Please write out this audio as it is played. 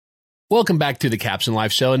Welcome back to the Caption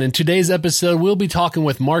Life Show, and in today's episode, we'll be talking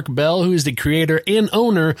with Mark Bell, who is the creator and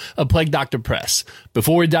owner of Plague Doctor Press.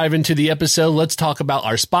 Before we dive into the episode, let's talk about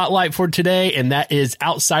our spotlight for today, and that is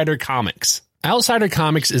Outsider Comics. Outsider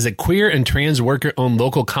Comics is a queer and trans worker-owned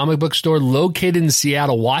local comic book store located in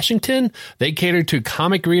Seattle, Washington. They cater to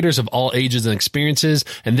comic readers of all ages and experiences,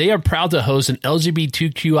 and they are proud to host an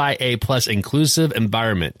LGBTQIA plus inclusive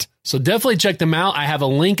environment. So definitely check them out. I have a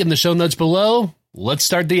link in the show notes below. Let's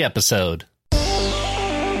start the episode.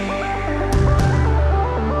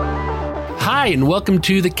 Hi, and welcome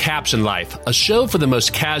to The Caption Life, a show for the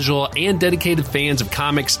most casual and dedicated fans of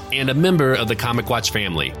comics and a member of the Comic Watch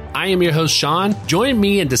family. I am your host, Sean. Join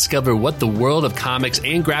me and discover what the world of comics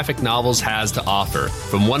and graphic novels has to offer.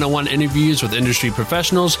 From one-on-one interviews with industry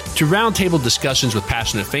professionals to roundtable discussions with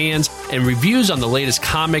passionate fans and reviews on the latest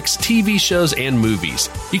comics, TV shows, and movies.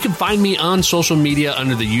 You can find me on social media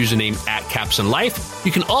under the username @CaptionLife.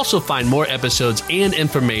 You can also find more episodes and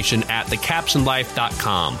information at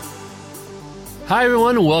thecaptionlife.com. Hi,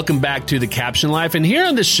 everyone, and welcome back to The Caption Life. And here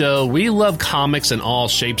on the show, we love comics in all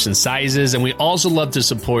shapes and sizes, and we also love to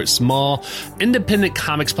support small, independent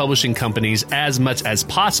comics publishing companies as much as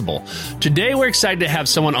possible. Today, we're excited to have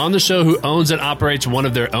someone on the show who owns and operates one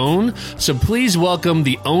of their own. So please welcome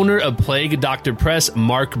the owner of Plague Doctor Press,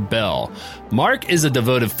 Mark Bell. Mark is a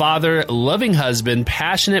devoted father, loving husband,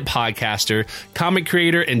 passionate podcaster, comic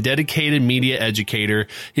creator, and dedicated media educator.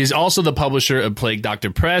 He's also the publisher of Plague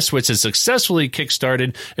Doctor Press, which has successfully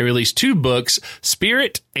kickstarted and released 2 books,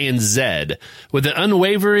 Spirit and Zed. With an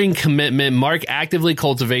unwavering commitment, Mark actively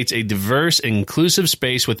cultivates a diverse and inclusive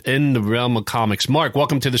space within the realm of comics. Mark,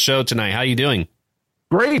 welcome to the show tonight. How are you doing?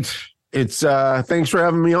 Great. It's thanks for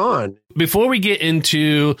having me on. Before we get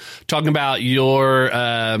into talking about your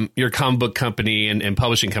comic book company and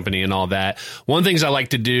publishing company and all that, one of the things I like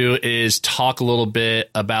to do is talk a little bit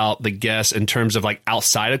about the guests in terms of like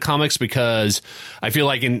outside of comics, because I feel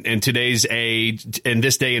like in today's age, in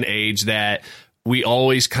this day and age, that we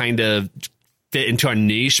always kind of fit into our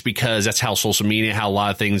niche, because that's how social media, how a lot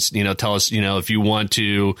of things, tell us, if you want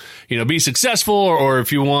to, be successful, or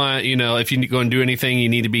if you want, if you go and do anything, you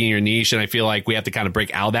need to be in your niche. And I feel like we have to kind of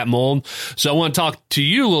break out of that mold. So I want to talk to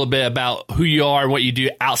you a little bit about who you are and what you do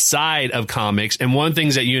outside of comics. And one of the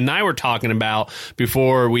things that you and I were talking about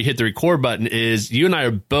before we hit the record button is you and I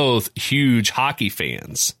are both huge hockey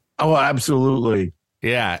fans. Oh, absolutely.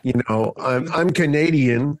 Yeah. I'm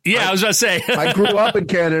Canadian. Yeah, I was about to say. I grew up in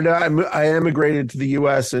Canada. I emigrated to the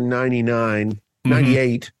U.S. in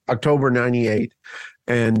 98, October 98.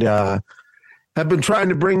 And have been trying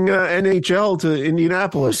to bring NHL to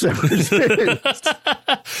Indianapolis ever since.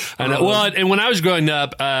 I know. Well, and when I was growing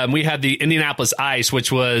up, we had the Indianapolis Ice,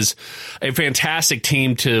 which was a fantastic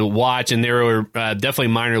team to watch, and they were definitely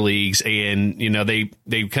minor leagues. And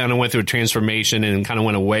they kind of went through a transformation and kind of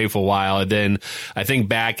went away for a while. And then I think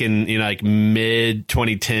back in like mid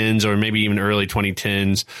 2010s or maybe even early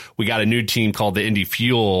 2010s, we got a new team called the Indy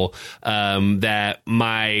Fuel that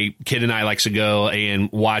my kid and I likes to go and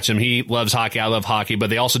watch them. He loves hockey. I love hockey,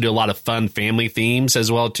 but they also do a lot of fun family themes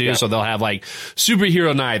as well too. Yeah. So they'll have like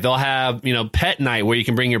superhero night. They'll have, pet night where you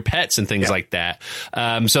can bring your pets and things like that.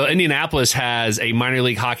 So Indianapolis has a minor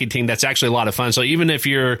league hockey team that's actually a lot of fun. So even if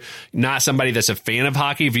you're not somebody that's a fan of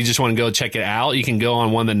hockey, if you just want to go check it out, you can go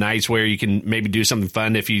on one of the nights where you can maybe do something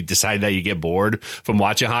fun if you decide that you get bored from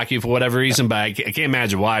watching hockey for whatever reason. But I can't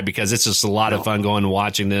imagine why, because it's just a lot of fun going and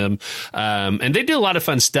watching them. And they do a lot of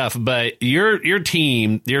fun stuff. But your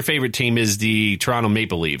team, your favorite team is the Toronto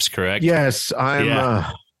Maple Leafs, correct? Yes, I'm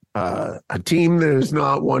a team that has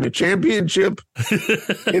not won a championship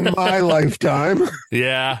in my lifetime.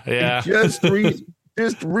 Yeah. Just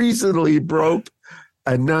recently broke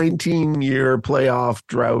a 19-year playoff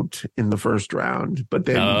drought in the first round, but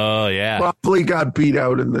then probably got beat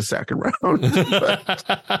out in the second round.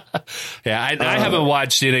 I haven't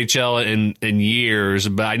watched NHL in years,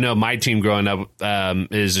 but I know my team growing up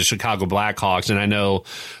is the Chicago Blackhawks, and I know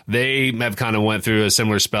they have kind of went through a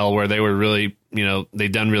similar spell where they were really,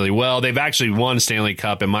 they've done really well. They've actually won Stanley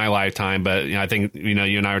Cup in my lifetime, but I think,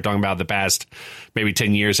 you and I were talking about the past maybe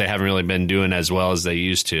 10 years, they haven't really been doing as well as they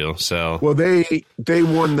used to. So, well, they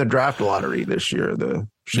won the draft lottery this year, the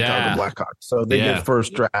Chicago Blackhawks. So they did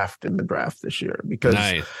first draft in the draft this year,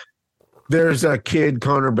 because there's a kid,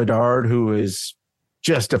 Connor Bedard, who is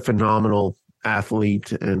just a phenomenal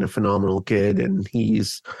athlete and a phenomenal kid, and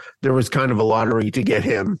there was kind of a lottery to get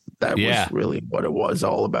him. That was really what it was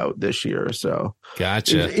all about this year. So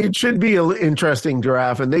gotcha. It should be an interesting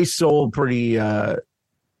draft, and they sold pretty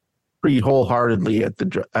wholeheartedly at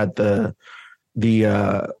the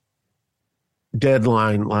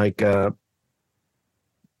deadline. Like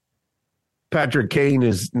Patrick Kane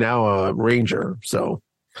is now a Ranger. So,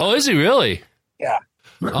 oh, is he really? Yeah.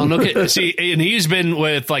 Oh, no. See, and he's been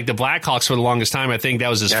with like the Blackhawks for the longest time. I think that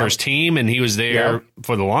was his first team, and he was there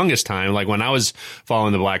for the longest time. Like when I was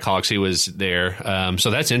following the Blackhawks, he was there.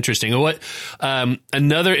 So that's interesting. What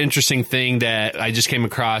another interesting thing that I just came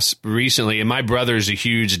across recently, and my brother is a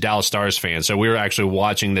huge Dallas Stars fan, so we were actually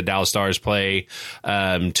watching the Dallas Stars play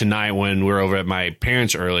tonight when we were over at my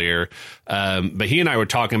parents' earlier. But he and I were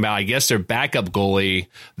talking about, I guess, their backup goalie.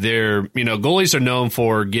 Goalies are known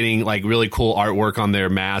for getting like really cool artwork on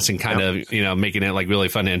their mask and kind of, making it like really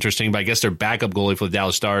fun and interesting. But I guess their backup goalie for the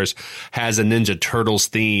Dallas Stars has a Ninja Turtles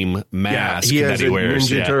theme mask that he wears.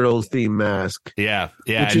 Ninja Turtles theme mask. Yeah.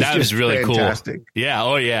 And that was really fantastic. Cool. Yeah.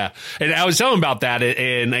 Oh, yeah. And I was telling him about that,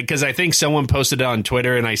 and because I think someone posted it on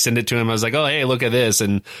Twitter, and I sent it to him. I was like, oh, hey, look at this.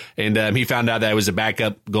 And he found out that it was a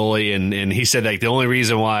backup goalie, and he said like the only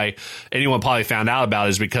reason why anyone probably found out about it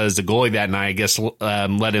is because the goalie that night, I guess,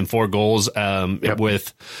 let in 4 goals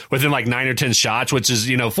within like 9 or 10 shots, which is,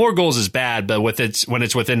 4 goals is bad, but when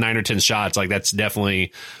it's within 9 or 10 shots, like that's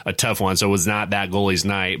definitely a tough one. So it was not that goalie's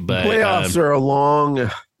night. But playoffs are a long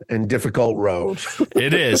and difficult road.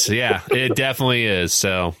 It is. Yeah, it definitely is.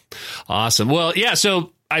 So awesome. Well, yeah.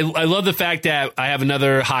 So I love the fact that I have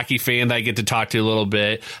another hockey fan that I get to talk to a little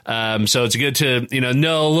bit. So it's good to,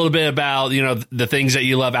 know a little bit about, the things that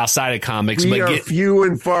you love outside of comics. We are few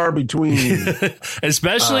and far between.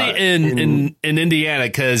 Especially in Indiana,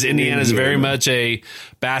 because Indiana is very much a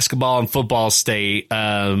basketball and football state.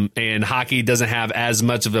 And hockey doesn't have as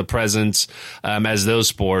much of a presence as those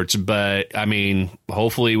sports. But, I mean,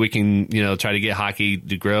 hopefully we can, try to get hockey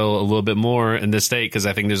to grow a little bit more in this state, because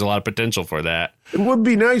I think there's a lot of potential for that. It would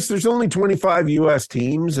be nice. There's only 25 U.S.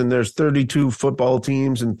 teams, and there's 32 football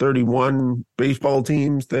teams and 31 baseball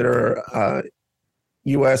teams that are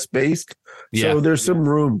U.S. based. Yeah. So there's some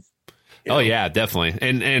room. Oh, yeah, definitely.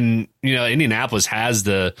 And Indianapolis has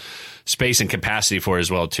the space and capacity for it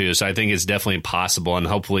as well, too. So I think it's definitely possible, and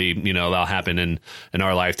hopefully, that'll happen in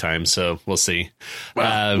our lifetime. So we'll see.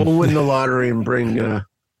 We'll win the lottery and bring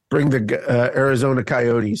the Arizona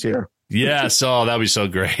Coyotes here. Yes. Oh, that'd be so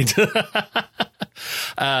great.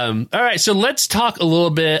 All right, so let's talk a little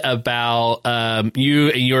bit about you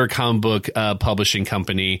and your comic book publishing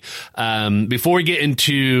company. Before we get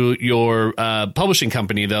into your publishing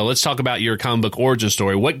company, though, let's talk about your comic book origin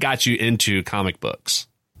story. What got you into comic books?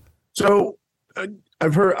 So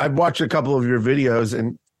I've watched a couple of your videos,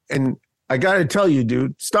 and I got to tell you,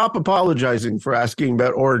 dude, stop apologizing for asking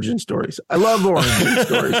about origin stories. I love origin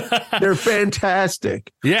stories. They're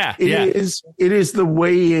fantastic. Yeah. It is the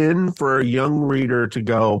way in for a young reader to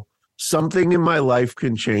go, something in my life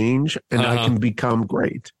can change and I can become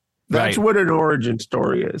great. That's what an origin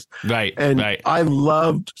story is. Right. And I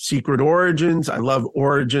loved Secret Origins. I love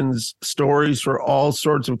origins stories for all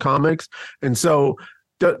sorts of comics. And so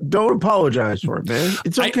don't apologize for it, man.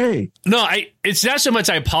 It's okay. It's not so much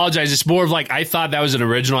I apologize. It's more of like, I thought that was an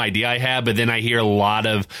original idea I had, but then I hear a lot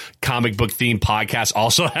of comic book themed podcasts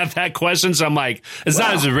also have that question. So I'm like, it's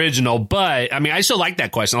not as original, but I mean, I still like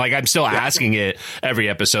that question. Like, I'm still asking it every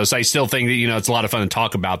episode. So I still think that, it's a lot of fun to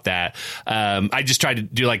talk about that. I just try to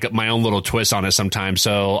do like my own little twist on it sometimes.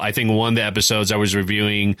 So I think one of the episodes I was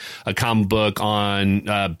reviewing a comic book on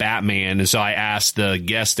Batman. And so I asked the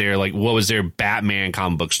guest there, like, what was their Batman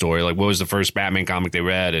comic book story? Like, what was the first Batman comic they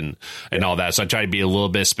read and all that? So I try to be a little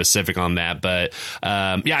bit specific on that, but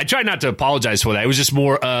I try not to apologize for that. It was just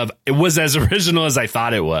more of, it was as original as I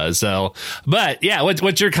thought it was. So, but yeah,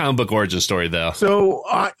 what's your comic book origin story though? So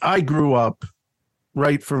I grew up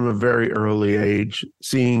right from a very early age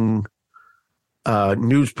seeing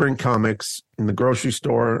newsprint comics in the grocery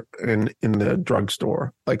store and in the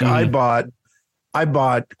drugstore. Like I bought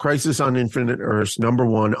Crisis on Infinite Earths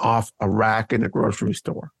 #1 off a rack in a grocery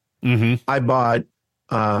store. Mm-hmm. I bought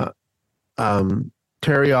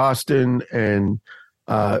Terry Austin and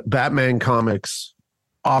Batman comics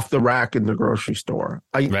off the rack in the grocery store.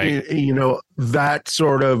 That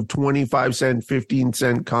sort of 25-cent,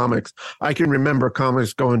 15-cent comics. I can remember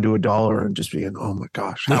comics going to $1 and just being, oh my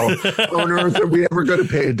gosh, how on earth are we ever going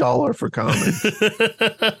to pay $1 for comics?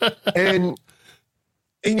 And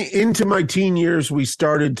into my teen years, we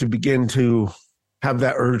started to begin to have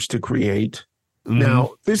that urge to create. Mm-hmm.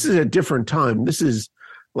 Now, this is a different time. This is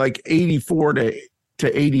like 84 to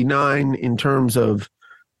 89 in terms of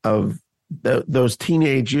those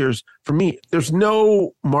teenage years. For me, there's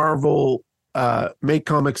no Marvel make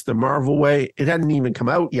comics the Marvel way. It hadn't even come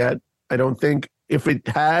out yet, I don't think. If it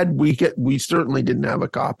had, we certainly didn't have a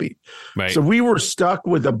copy. Right. So we were stuck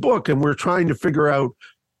with a book, and we're trying to figure out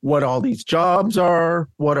what all these jobs are,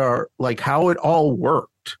 what are, like, how it all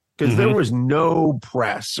worked. because there was no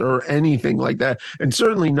press or anything like that. And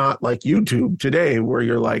certainly not like YouTube today, where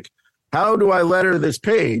you're like, how do I letter this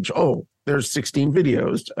page? Oh, there's 16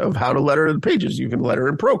 videos of how to letter the pages. You can letter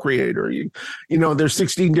in Procreate, or you know, there's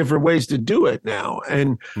 16 different ways to do it now.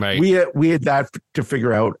 And we had that to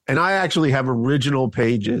figure out. And I actually have original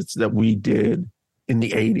pages that we did in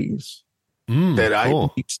the 80s. That I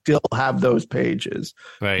still have those pages.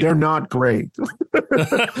 Right. They're not great.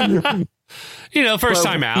 You know, first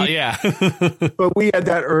time out. Yeah. But we had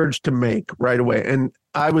that urge to make right away. And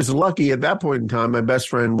I was lucky at that point in time. My best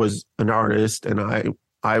friend was an artist, and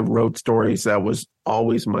I wrote stories. That was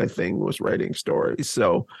always my thing, was writing stories.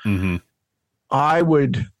 So I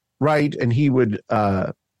would write and he would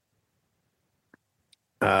draw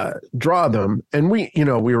them. And we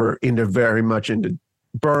were very much into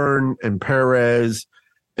Byrne and Perez,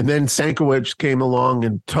 and then Sankiewicz came along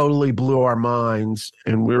and totally blew our minds,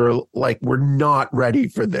 and we were like, we're not ready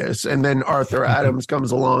for this. And then Arthur Adams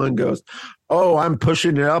comes along and goes, oh, I'm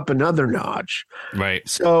pushing it up another notch. Right.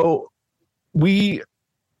 So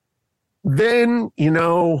then,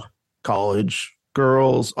 college,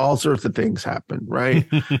 girls, all sorts of things happen, right?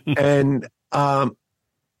 And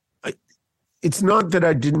it's not that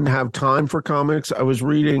I didn't have time for comics. I was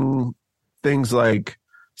reading things like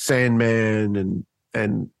Sandman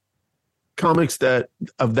and comics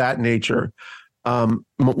of that nature. One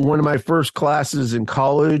of my first classes in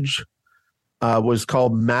college was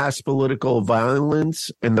called Mass Political Violence,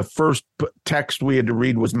 and the first text we had to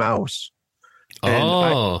read was Maus. And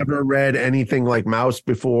I never read anything like Maus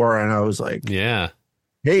before, and I was like, "Yeah,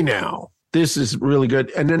 hey, now this is really good."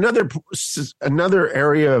 And another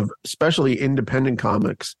area of especially independent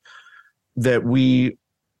comics that we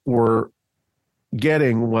were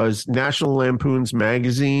getting was National Lampoon's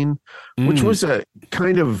magazine, which was a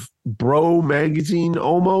kind of bro magazine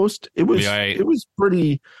almost. It was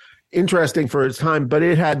pretty interesting for its time, but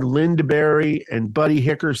it had Lyndaberry and Buddy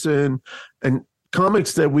Hickerson and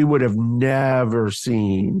comics that we would have never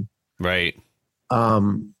seen. Right.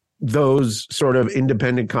 Those sort of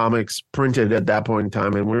independent comics printed at that point in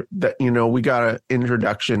time, and we got an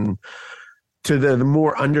introduction to the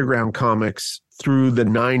more underground comics through the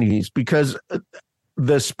 90s, because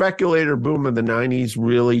the speculator boom of the 90s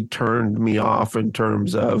really turned me off in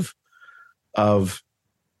terms of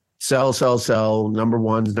sell, number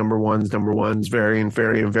ones,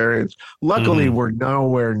 variants. Luckily, we're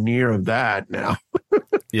nowhere near that now.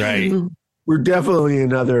 Right. We're definitely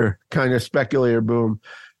another kind of speculator boom.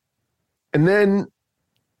 And then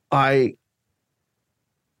I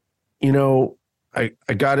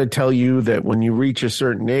got to tell you that when you reach a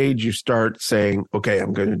certain age, you start saying, okay,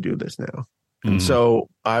 I'm going to do this now. And so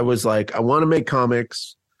I was like, I want to make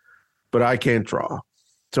comics, but I can't draw.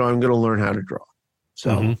 So I'm going to learn how to draw.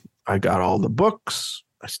 So I got all the books.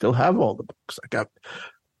 I still have all the books. I got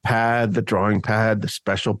the drawing pad, the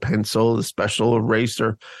special pencil, the special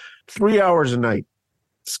eraser, 3 hours a night,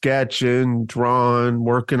 sketching, drawing,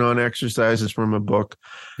 working on exercises from a book.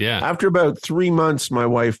 Yeah. After about 3 months, my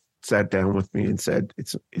wife sat down with me and said,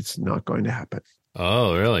 it's not going to happen.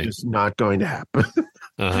 Oh, really? It's not going to happen.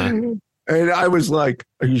 And I was like,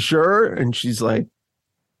 are you sure? And she's like,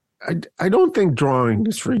 I don't think drawing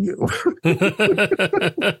is for you.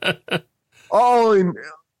 all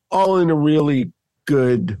in a really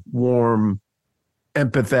good, warm,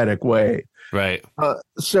 empathetic way. Right.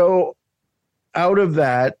 So out of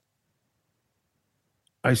that,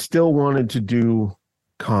 I still wanted to do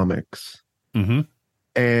comics.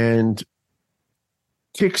 And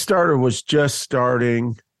Kickstarter was just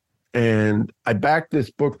starting, and I backed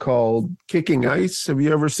this book called Kicking Ice. Have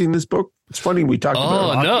you ever seen this book? It's funny, we talked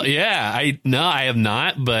about it. Oh, no, yeah. I have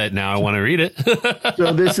not, but now I want to read it.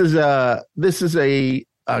 So this is a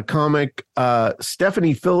comic.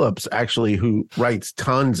 Stephanie Phillips, actually, who writes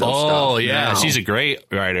tons of stuff. Oh, yeah. Now, she's a great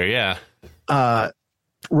writer, yeah.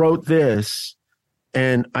 Wrote this,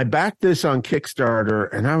 and I backed this on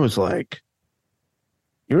Kickstarter, and I was like,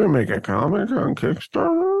 you're going to make a comic on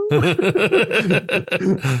Kickstarter?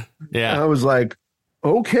 Yeah. And I was like,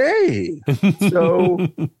 okay. So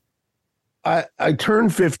I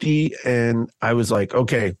turned 50, and I was like,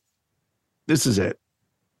 okay, this is it.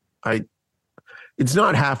 It's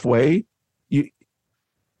not halfway. You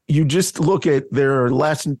just look at, there are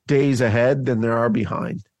less days ahead than there are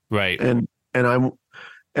behind. Right. And I'm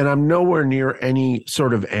nowhere near any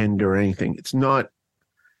sort of end or anything. It's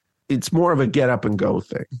more of a get up and go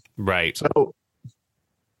thing. Right. So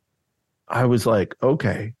I was like,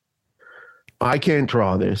 okay, I can't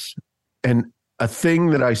draw this. And a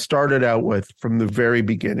thing that I started out with from the very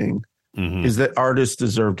beginning is that artists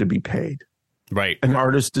deserve to be paid. Right. And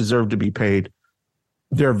artists deserve to be paid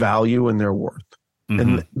their value and their worth. Mm-hmm.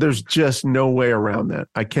 And there's just no way around that.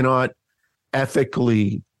 I cannot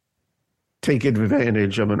ethically take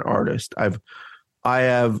advantage of an artist. I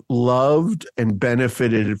have loved and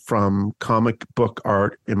benefited from comic book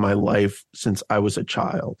art in my life since I was a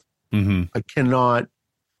child. Mm-hmm. I cannot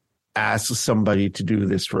ask somebody to do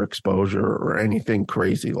this for exposure or anything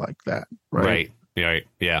crazy like that. Right.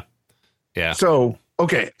 Yeah. So,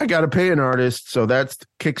 okay, I got to pay an artist. So that's the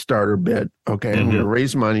Kickstarter bit. Okay. I'm going to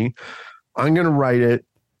raise money. I'm going to write it.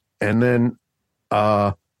 And then,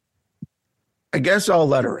 I guess I'll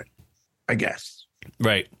letter it. I guess.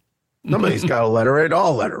 Right. Somebody's got to letter it.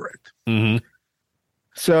 I'll letter it. Mm-hmm.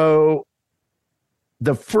 So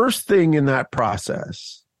the first thing in that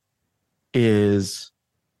process is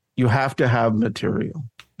you have to have material,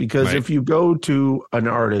 because if you go to an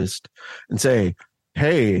artist and say,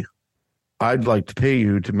 hey, I'd like to pay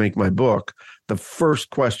you to make my book, the first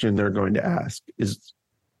question they're going to ask is,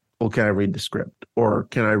 well, can I read the script, or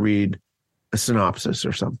can I read a synopsis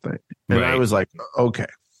or something? And I was like, okay.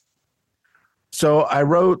 So I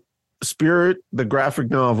wrote Spirit, the graphic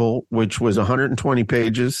novel, which was 120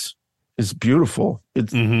 pages. It's beautiful.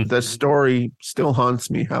 It's the story still haunts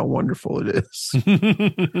me how wonderful it is.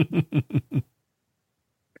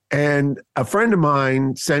 And a friend of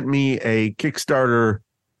mine sent me a Kickstarter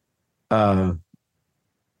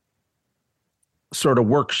sort of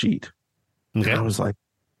worksheet. Okay. And I was like,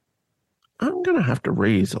 I'm going to have to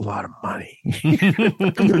raise a lot of money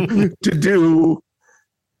to do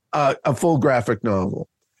a full graphic novel.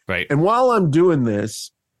 Right. And while I'm doing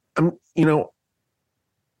this,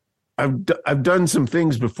 I've done some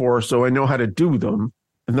things before, so I know how to do them.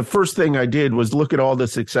 And the first thing I did was look at all the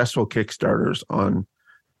successful Kickstarters on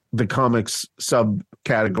the comics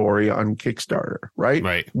subcategory on Kickstarter, right?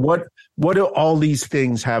 Right. What do all these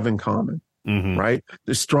things have in common, right?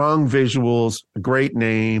 The strong visuals, a great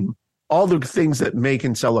name, all the things that make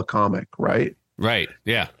and sell a comic, right? Right,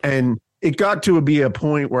 yeah. And it got to be a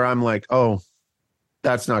point where I'm like, oh,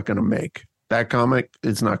 that's not going to make. That comic,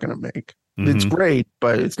 it's not going to make. It's great,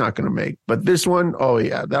 but it's not going to make. But this one, oh,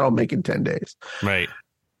 yeah, that'll make in 10 days. Right.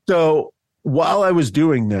 So while I was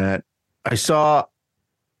doing that, I saw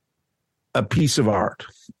a piece of art.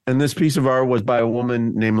 And this piece of art was by a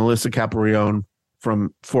woman named Melissa Caprione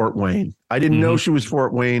from Fort Wayne. I didn't know she was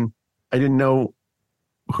Fort Wayne. I didn't know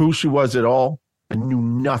who she was at all. I knew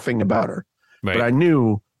nothing about her. Right. But I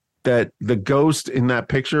knew that the ghost in that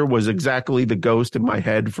picture was exactly the ghost in my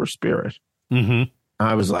head for Spirit.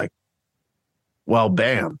 I was like, well,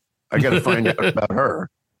 bam, I got to find out about her.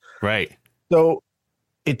 Right. So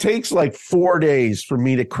it takes like 4 days for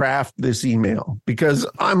me to craft this email, because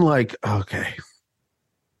I'm like, okay,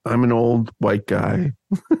 I'm an old white guy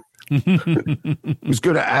who's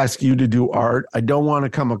going to ask you to do art. I don't want to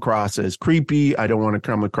come across as creepy. I don't want to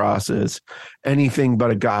come across as anything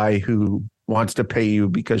but a guy who wants to pay you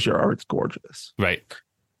because your art's gorgeous. Right.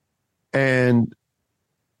 And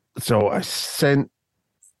so I sent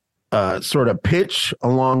sort of pitch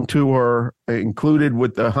along to her, included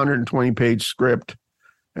with the 120-page script.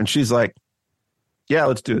 And she's like, yeah,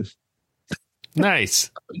 let's do this. Nice.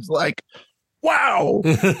 I was like, wow.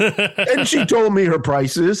 And she told me her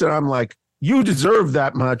prices. And I'm like, you deserve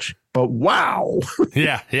that much, but wow.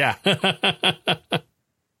 Yeah.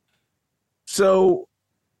 So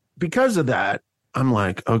because of that, I'm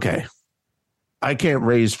like, okay, I can't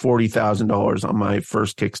raise $40,000 on my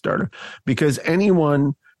first Kickstarter, because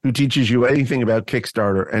anyone who teaches you anything about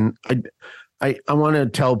Kickstarter, and I want to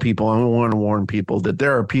tell people, I want to warn people that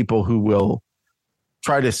there are people who will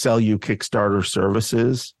try to sell you Kickstarter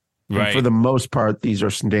services. Right. And for the most part, these are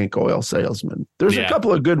snake oil salesmen. There's a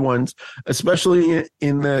couple of good ones, especially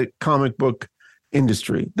in the comic book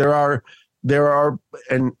industry. There are,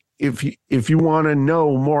 and if you want to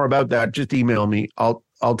know more about that, just email me.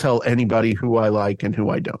 I'll tell anybody who I like and who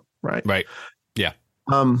I don't. Right. Right. Yeah.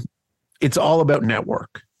 It's all about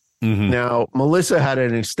network. Now, Melissa had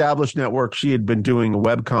an established network. She had been doing a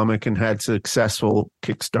webcomic and had successful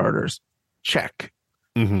Kickstarters. Check.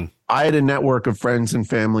 I had a network of friends and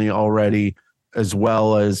family already, as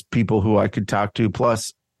well as people who I could talk to.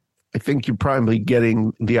 Plus, I think you're probably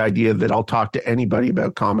getting the idea that I'll talk to anybody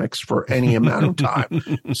about comics for any amount of time.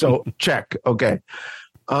 So check. Okay.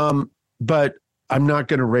 But I'm not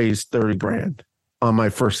going to raise 30 grand on my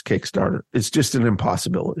first Kickstarter. It's just an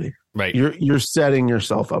impossibility. Right. You're setting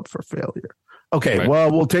yourself up for failure. Okay. Right. Well,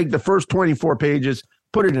 we'll take the first 24 pages,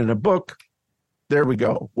 put it in a book. There we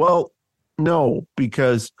go. Well, no,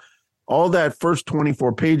 because all that first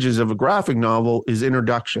 24 pages of a graphic novel is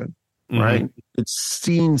introduction, right? It's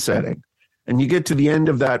scene setting. And you get to the end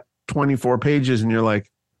of that 24 pages and you're like,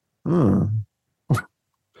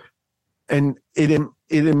 and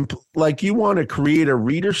like you want to create a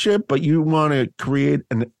readership, but you want to create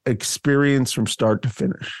an experience from start to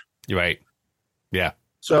finish. Right. Yeah.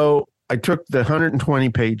 So I took the 120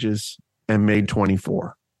 pages and made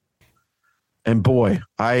 24. And boy,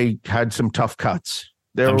 I had some tough cuts.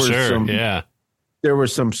 There were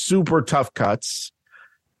some super tough cuts,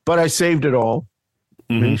 but I saved it all.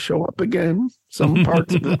 Mm-hmm. May show up again. Some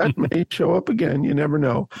parts of that may show up again. You never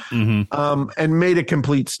know. Mm-hmm. And made a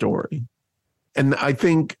complete story. And I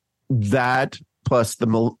think that plus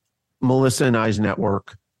the Melissa and I's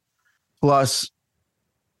network, plus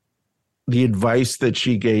the advice that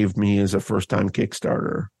she gave me as a first-time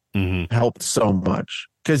Kickstarter helped so much,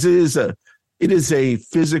 because it is a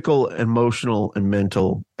physical, emotional, and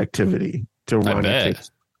mental activity to run a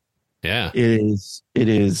Kickstarter. Yeah, it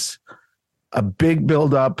is a big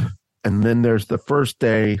build-up, and then there's the first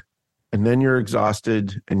day, and then you're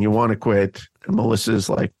exhausted and you want to quit. And Melissa's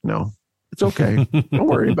like, "No, it's okay. Don't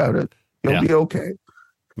worry about it. You'll be okay."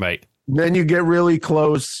 Right. And then you get really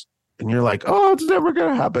close. And you're like, oh, it's never going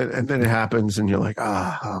to happen. And then it happens and you're like,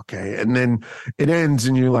 okay. And then it ends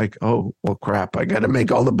and you're like, oh, well, crap. I got to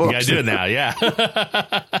make all the books. You got to do it now. Yeah.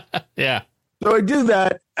 Yeah. So I do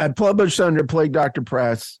that. I published under Plague Doctor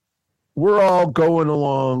Press. We're all going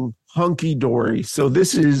along hunky dory. So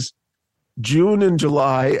this is June and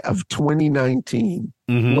July of 2019.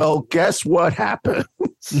 Mm-hmm. Well, guess what happens?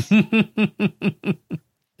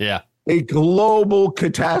 Yeah. A global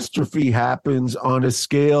catastrophe happens on a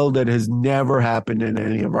scale that has never happened in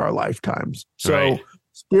any of our lifetimes. So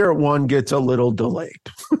Spirit One gets a little delayed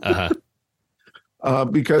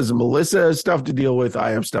because Melissa has stuff to deal with. I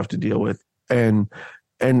have stuff to deal with, and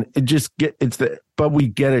it just but we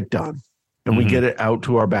get it done, and we get it out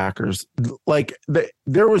to our backers. Like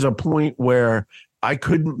there was a point where I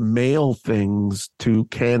couldn't mail things to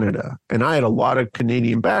Canada. And I had a lot of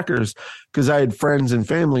Canadian backers because I had friends and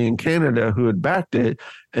family in Canada who had backed it,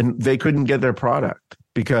 and they couldn't get their product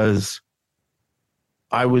because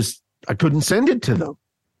I couldn't send it to them.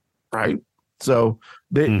 Right. So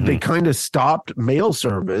they kind of stopped mail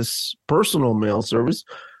service, personal mail service,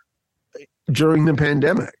 during the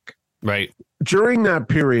pandemic. Right. During that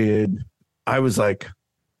period, I was like,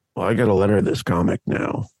 well, I got to letter this comic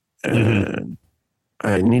now. And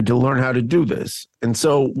I need to learn how to do this. And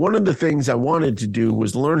so one of the things I wanted to do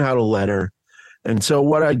was learn how to letter. And so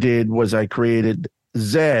what I did was I created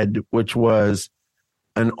Zed, which was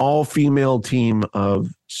an all-female team of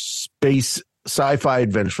space sci-fi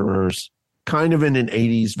adventurers, kind of in an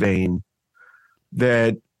 80s vein,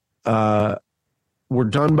 that were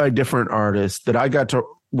done by different artists, that I got to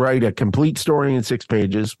write a complete story in 6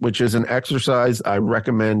 pages, which is an exercise I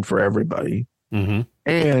recommend for everybody. Mm-hmm.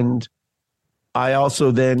 And I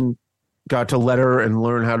also then got to letter and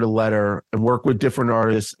learn how to letter and work with different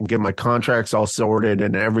artists and get my contracts all sorted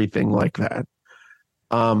and everything like that.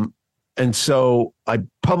 And so I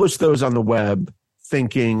published those on the web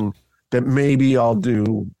thinking that maybe I'll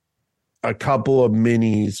do a couple of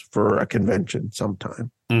minis for a convention sometime.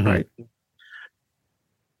 Mm-hmm. Right.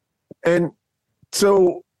 And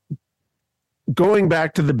so going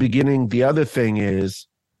back to the beginning, the other thing is,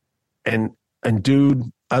 and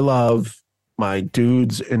dude, I love my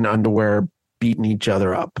dudes in underwear beating each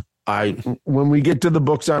other up. When we get to the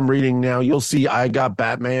books I'm reading now, you'll see I got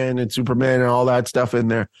Batman and Superman and all that stuff in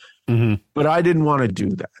there. Mm-hmm. But I didn't want to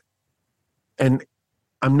do that. And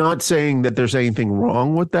I'm not saying that there's anything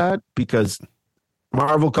wrong with that, because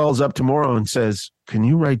Marvel calls up tomorrow and says, can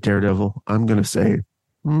you write Daredevil? I'm going to say,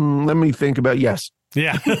 let me think about yes.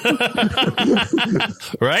 Yeah.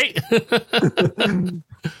 Right.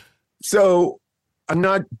 So I'm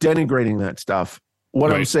not denigrating that stuff.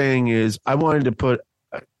 What I'm saying is I wanted to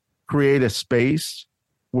create a space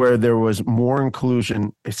where there was more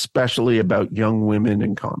inclusion, especially about young women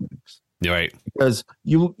in comics. Right. Because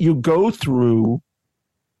you go through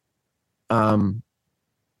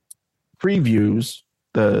previews,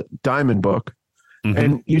 the Diamond book,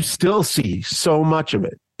 and you still see so much of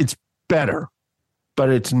it. It's better, but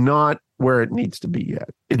it's not where it needs to be yet.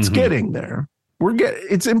 It's getting there.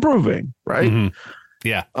 It's improving, right? Mm-hmm.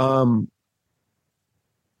 Yeah.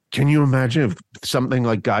 Can you imagine if something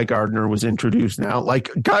like Guy Gardner was introduced now? Like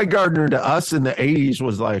Guy Gardner to us in the 80s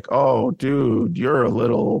was like, oh, dude, you're a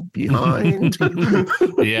little behind.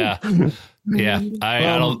 Yeah. Yeah.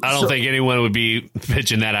 I don't think anyone would be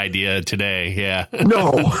pitching that idea today. Yeah.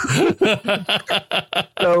 No.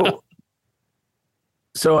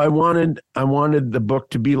 So I wanted the book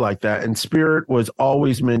to be like that. And Spirit was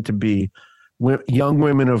always meant to be young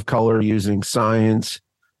women of color using science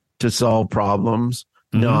to solve problems,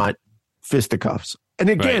 not fisticuffs. And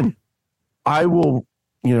again, I will,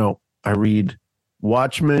 I read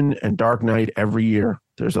Watchmen and Dark Knight every year.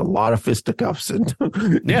 There's a lot of fisticuffs in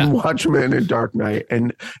Watchmen and Dark Knight,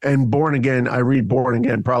 and Born Again. I read Born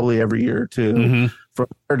Again probably every year too from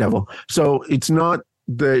Daredevil. So it's not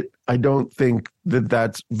that I don't think that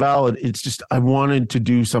that's valid. It's just I wanted to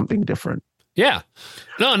do something different. Yeah,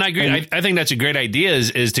 no, and I agree. I think that's a great idea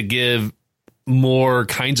is to give more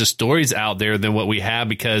kinds of stories out there than what we have,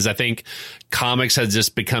 because I think comics has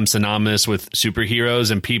just become synonymous with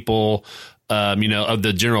superheroes, and people of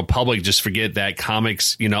the general public just forget that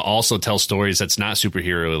comics, also tell stories that's not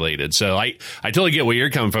superhero related. So I totally get where you're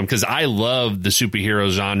coming from, because I love the superhero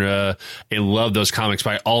genre and love those comics,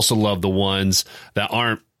 but I also love the ones that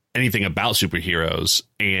aren't anything about superheroes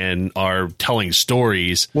and are telling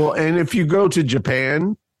stories. Well, and if you go to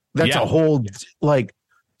Japan, that's a whole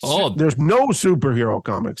there's no superhero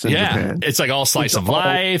comics in Japan. It's like all slice of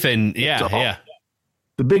life, and the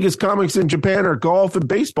biggest comics in Japan are golf and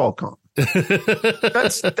baseball comics.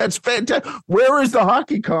 That's fantastic. Where is the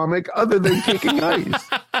hockey comic other than Kicking Ice?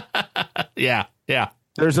 Yeah.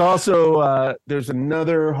 There's also there's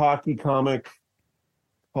another hockey comic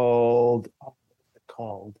called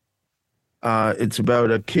it's about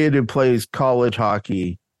a kid who plays college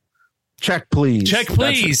hockey. Check Please. Check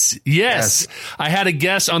Please. Yes. I had a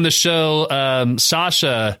guest on the show,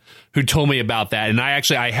 Sasha, who told me about that. And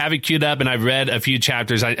I have it queued up, and I've read a few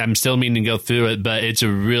chapters. I'm still meaning to go through it, but it's a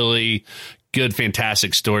really good,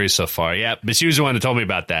 fantastic story so far. Yeah. But she was the one who told me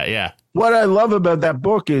about that. Yeah. What I love about that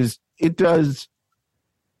book is it does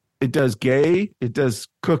gay, it does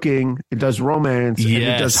cooking, it does romance, and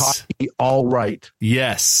it does hockey all right.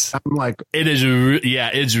 Yes. I'm like, it is.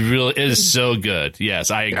 It is so good.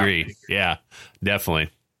 Yes, I agree. Yeah,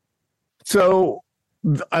 definitely. So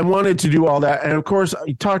I wanted to do all that. And of course,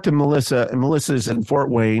 I talked to Melissa, and Melissa's in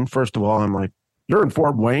Fort Wayne. First of all, I'm like, you're in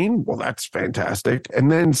Fort Wayne? Well, that's fantastic.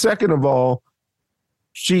 And then second of all,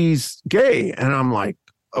 she's gay. And I'm like,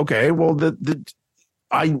 okay, well,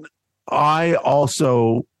 I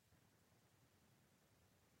also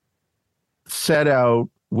set out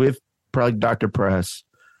with probably Dr. Press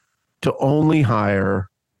to only hire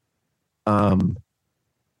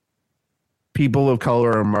people of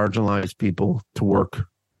color or marginalized people to work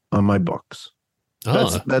on my books.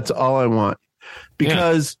 That's all I want.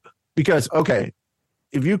 Because okay,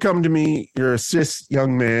 if you come to me, you're a cis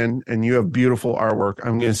young man and you have beautiful artwork,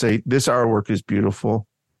 I'm going to say this artwork is beautiful,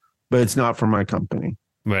 but it's not for my company.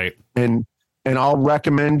 Right. And I'll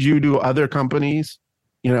recommend you to other companies.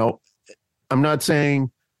 I'm not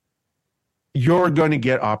saying you're going to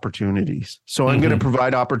get opportunities. So I'm going to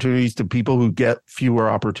provide opportunities to people who get fewer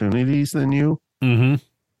opportunities than you. Mm-hmm.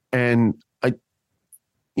 And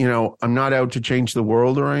I'm not out to change the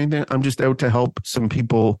world or anything. I'm just out to help some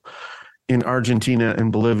people in Argentina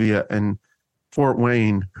and Bolivia and Fort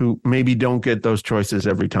Wayne who maybe don't get those choices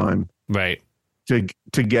every time. Right. To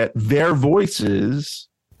get their voices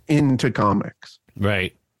into comics.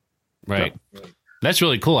 Right. So. That's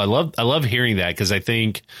really cool. I love hearing that, because I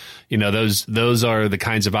think, those are the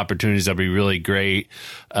kinds of opportunities that'll be really great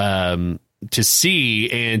to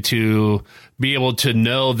see, and to be able to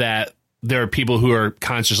know that there are people who are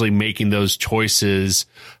consciously making those choices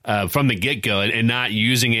from the get-go, and not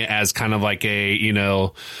using it as kind of like a,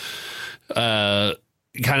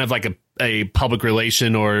 kind of like a public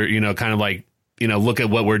relation, or, kind of like, look at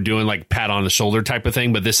what we're doing, like pat on the shoulder type of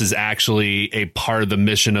thing. But this is actually a part of the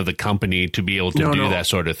mission of the company to be able to do that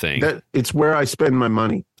sort of thing. It's where I spend my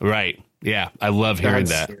money. Right. Yeah. I love hearing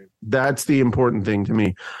that. That's the important thing to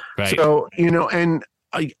me. Right. So, and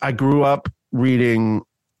I grew up reading,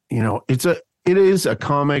 it is a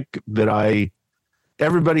comic that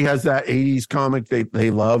everybody has that 80s comic they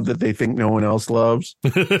love that they think no one else loves.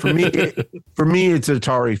 For me, it's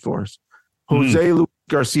Atari Force. Jose Luis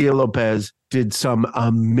Garcia Lopez did some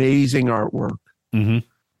amazing artwork. Mm-hmm.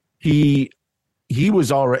 He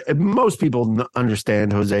was already, most people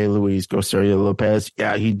understand Jose Luis Garcia Lopez.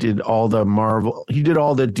 Yeah, he did all the Marvel, he did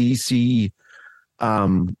all the DC,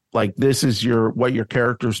 like this is what your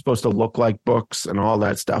character is supposed to look like books and all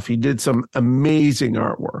that stuff. He did some amazing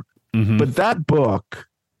artwork. Mm-hmm. But that book,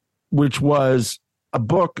 which was a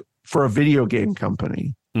book for a video game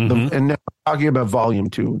company, and now I'm talking about volume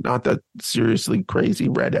 2, not the seriously crazy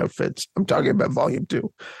red outfits. I'm talking about volume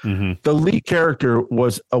 2. Mm-hmm. The lead character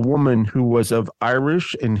was a woman who was of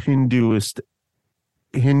Irish and Hindu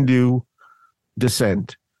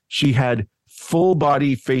descent. She had full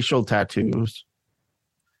body facial tattoos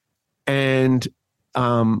and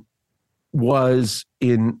was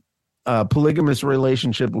in a polygamous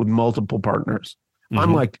relationship with multiple partners.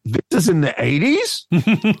 I'm like, this is in the 80s?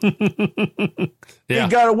 Yeah. He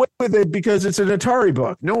got away with it because it's an Atari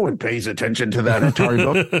book. No one pays attention to that Atari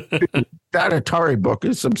book. That Atari book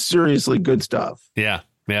is some seriously good stuff. Yeah.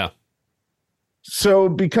 Yeah. So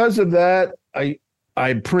because of that,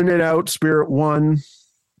 I printed out Spirit One.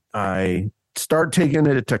 I start taking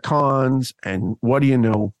it to cons, and what do you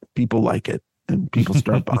know? People like it, and people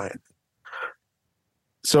start buying it.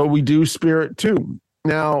 So we do Spirit 2.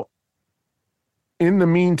 Now, in the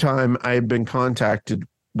meantime, I've been contacted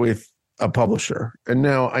with a publisher. And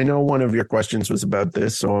now I know one of your questions was about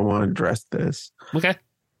this, so I want to address this. Okay.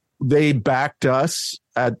 They backed us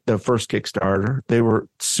at the first Kickstarter. They were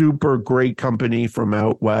super great company from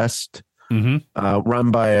out west,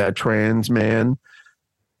 run by a trans man.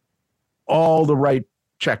 All the right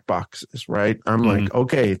check boxes, right? I'm like,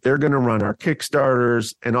 okay, they're going to run our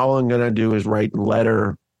Kickstarters, and all I'm going to do is write a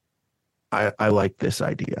letter. I like this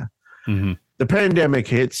idea. The pandemic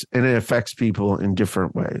hits, and it affects people in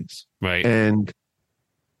different ways. Right. And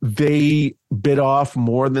they bit off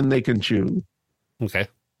more than they can chew. Okay.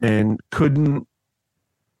 And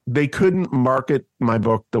they couldn't market my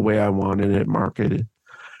book the way I wanted it marketed.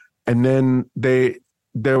 And then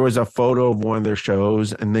there was a photo of one of their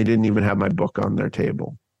shows, and they didn't even have my book on their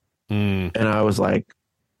table. And I was like,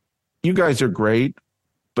 you guys are great,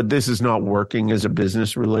 but this is not working as a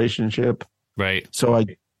business relationship. Right. So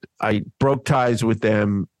I broke ties with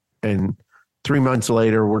them, and 3 months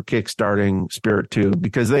later we're kickstarting Spirit 2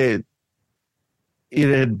 because it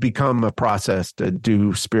had become a process to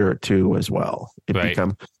do Spirit 2 as well.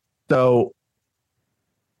 So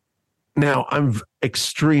now I'm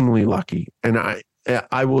extremely lucky, and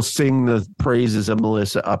I will sing the praises of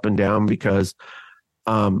Melissa up and down because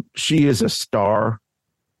she is a star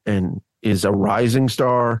and is a rising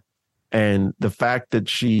star. And the fact that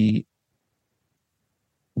she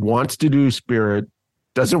wants to do Spirit,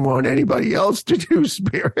 doesn't want anybody else to do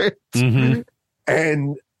Spirit,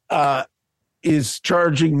 and is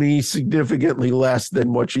charging me significantly less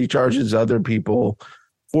than what she charges other people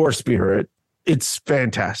for Spirit. It's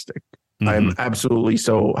fantastic. I'm absolutely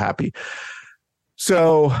so happy.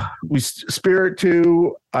 So we Spirit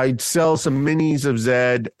 2, I'd sell some minis of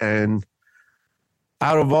Zed, and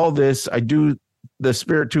out of all this, I do the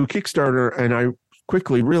Spirit 2 Kickstarter, and I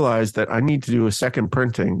quickly realized that I need to do a second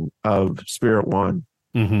printing of Spirit 1.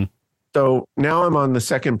 So now I'm on the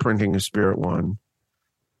second printing of Spirit 1.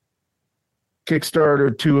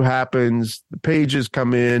 Kickstarter 2 happens, the pages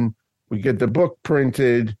come in, we get the book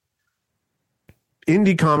printed.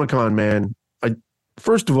 Indie Comic-Con, man.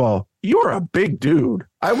 First of all, you're a big dude.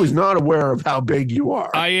 I was not aware of how big you are.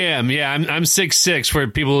 I am. Yeah, I'm 6'6" for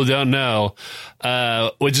people who don't know,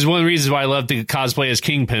 which is one of the reasons why I love to cosplay as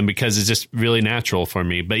Kingpin, because it's just really natural for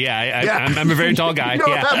me. But yeah, I'm a very tall guy. You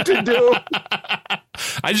don't have to do.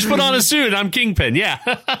 I just put on a suit. I'm Kingpin. Yeah.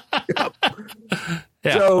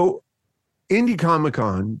 Yeah. So, Indie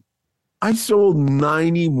Comic-Con, I sold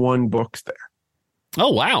 91 books there.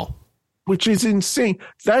 Oh, wow. Which is insane.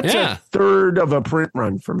 That's a third of a print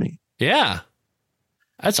run for me. Yeah.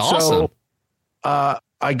 That's awesome. So,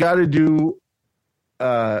 I got to do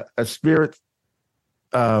a Spirit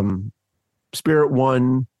 1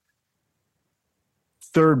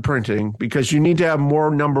 third printing, because you need to have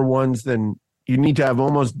more number ones you need to have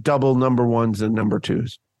almost double number ones than number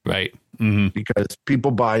twos. Right. Because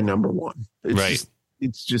people buy number one.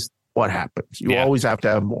 It's just what happens. You always have to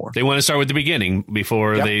have more. They want to start with the beginning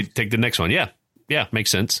before they take the next one. Yeah. Yeah.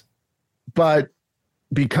 Makes sense. But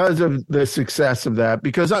because of the success of that,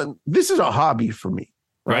 because this is a hobby for me.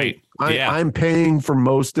 Right. I'm paying for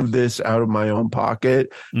most of this out of my own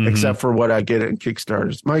pocket, except for what I get in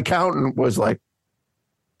Kickstarters. My accountant was like,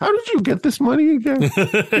 how did you get this money again?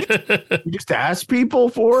 You just asked people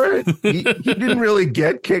for it. He didn't really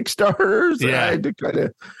get Kickstarters. Yeah. I had to kind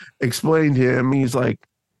of explain to him. He's like,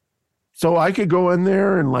 so I could go in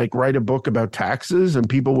there and like write a book about taxes and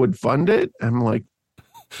people would fund it. I'm like,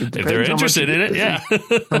 if they're interested in it, yeah.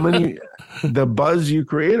 How many, the buzz you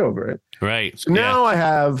create over it. Right. So now I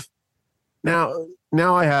have,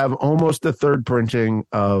 now I have almost a third printing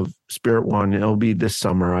of Spirit 1. It'll be this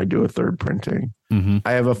summer. I do a third printing.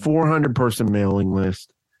 I have a 400 person mailing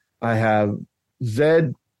list. I have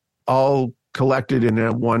Zed all collected in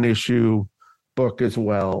a one issue book as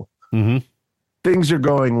well. Things are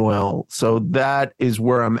going well. So that is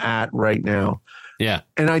where I'm at right now. Yeah.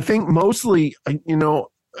 And I think mostly, I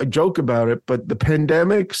joke about it, but the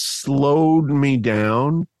pandemic slowed me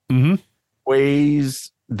down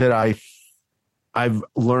ways that I've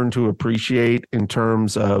learned to appreciate, in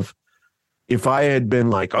terms of, if I had been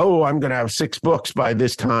like, oh, I'm going to have 6 books by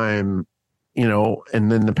this time,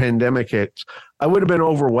 and then the pandemic hits, I would have been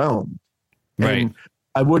overwhelmed. Right. And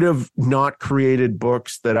I would have not created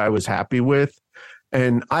books that I was happy with.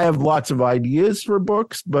 And I have lots of ideas for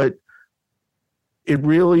books, but it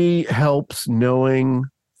really helps knowing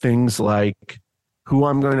things like who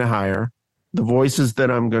I'm going to hire, the voices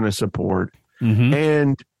that I'm going to support. Mm-hmm.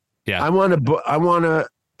 And I want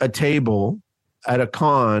a table at a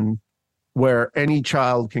con where any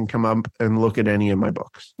child can come up and look at any of my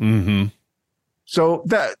books. Mm-hmm. So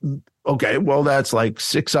that's like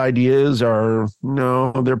 6 ideas, or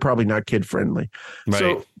no, they're probably not kid friendly. Right.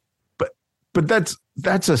 So, but that's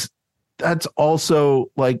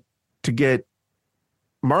also like, to get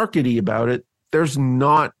markety about it, there's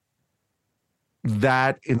not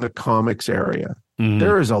that in the comics area. Mm-hmm.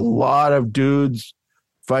 There is a lot of dudes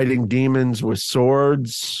fighting demons with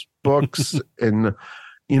swords, books, and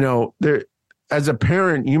there. As a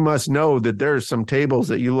parent, you must know that there's some tables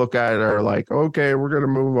that you look at are like, okay, we're going to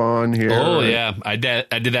move on here. Oh yeah, I did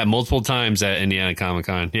that multiple times at Indiana Comic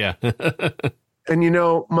Con. Yeah, and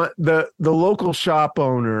the local shop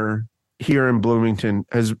owner here in Bloomington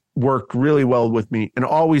has worked really well with me and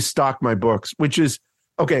always stocked my books, which is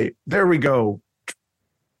okay. There we go.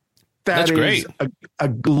 That's great. A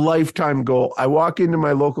lifetime goal. I walk into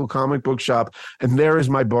my local comic book shop and there is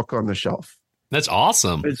my book on the shelf. That's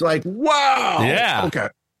awesome. It's like, wow. Yeah. Okay.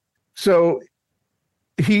 So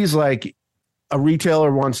he's like, a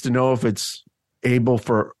retailer wants to know if it's able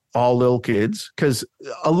for all little kids, because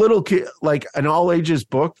a little kid, like an all ages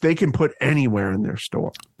book, they can put anywhere in their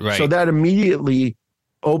store. Right. So that immediately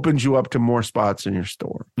opens you up to more spots in your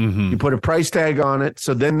store. Mm-hmm. You put a price tag on it,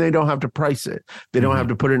 so then they don't have to price it. They don't have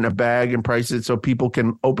to put it in a bag and price it, so people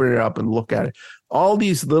can open it up and look at it. All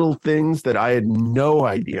these little things that I had no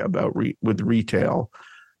idea about with retail,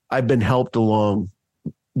 I've been helped along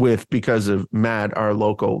with because of Matt, our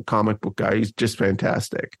local comic book guy. He's just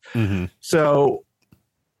fantastic. Mm-hmm. So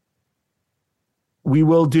we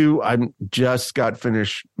will do, I just got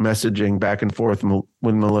finished messaging back and forth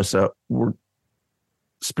with Melissa.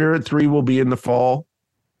 Spirit 3 will be in the fall.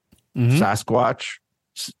 Mm-hmm. Sasquatch.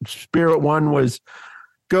 Spirit 1 was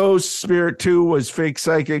Ghost. Spirit 2 was Fake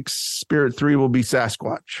Psychics. Spirit 3 will be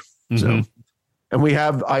Sasquatch. Mm-hmm. So, and we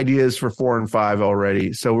have ideas for 4 and 5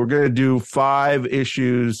 already. So we're going to do 5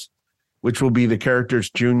 issues, which will be the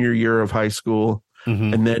character's junior year of high school.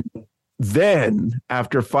 Mm-hmm. And then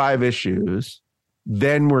after 5 issues,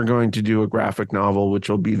 then we're going to do a graphic novel, which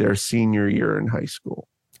will be their senior year in high school.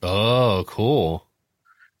 Oh, cool.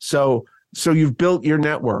 So you've built your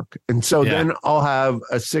network. And so then I'll have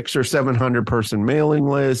a 600 or 700 person mailing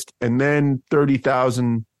list, and then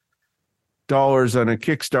 $30,000 on a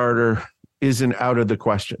Kickstarter isn't out of the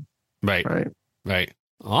question. Right.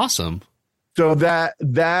 Awesome. So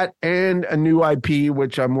that and a new IP,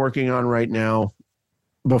 which I'm working on right now,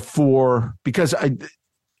 because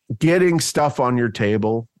getting stuff on your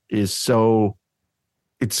table is so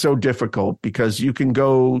difficult, because you can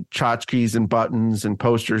go tchotchkes and buttons and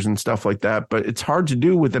posters and stuff like that, but it's hard to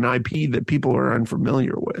do with an IP that people are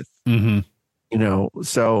unfamiliar with. Mm-hmm.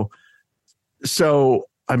 So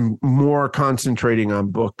I'm more concentrating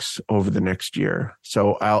on books over the next year.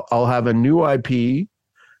 So I'll have a new IP,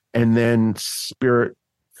 and then Spirit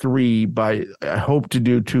 3 I hope to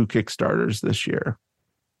do 2 Kickstarters this year.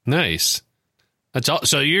 Nice. That's all.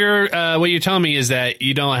 So you're what you're telling me is that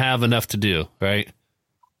you don't have enough to do, right?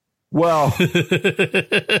 Well,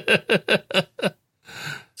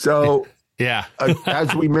 so yeah,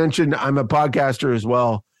 as we mentioned, I'm a podcaster as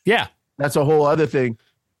well. Yeah, that's a whole other thing.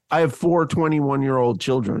 I have 4 21-year-old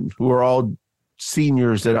children who are all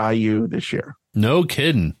seniors at IU this year. No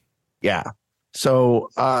kidding. Yeah. So,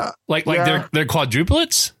 they're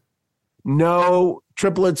quadruplets? No,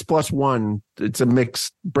 triplets plus 1. It's a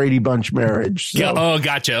mixed Brady Bunch marriage. So,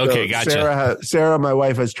 gotcha. Okay, so gotcha. Sarah, my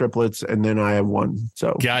wife, has triplets, and then I have 1.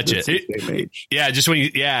 So gotcha. Same age. Yeah,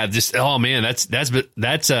 oh man,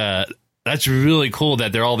 that's really cool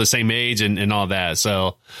that they're all the same age and all that.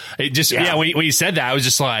 So it just when you said that, I was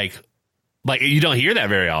just like you don't hear that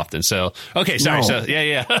very often. So okay, sorry. No. So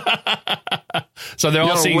yeah. So they're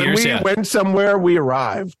all seniors. When we went somewhere, we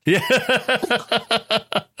arrived. Yeah.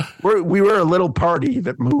 we were a little party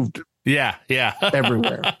that moved. Yeah.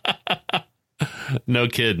 Everywhere. No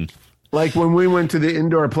kidding. Like when we went to the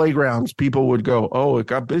indoor playgrounds, people would go, "Oh, it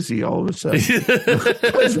got busy all of a sudden,"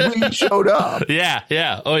 because we showed up.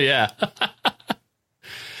 Yeah. Oh, yeah.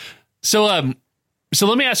 So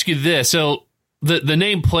let me ask you this. So the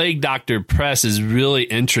name Plague Doctor Press is really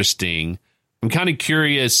interesting. I'm kind of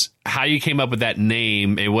curious how you came up with that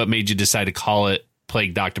name and what made you decide to call it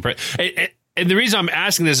Plague Doctor Press. And the reason I'm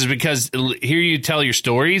asking this is because here you tell your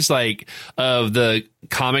stories, like of the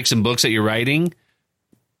comics and books that you're writing,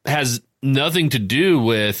 has nothing to do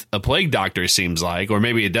with a plague doctor, it seemes like, or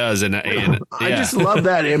maybe it does. And I just love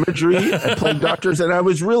that imagery of plague doctors, and I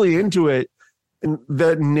was really into it. And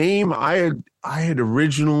the name, I had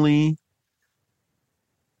originally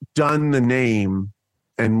done the name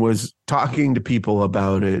and was talking to people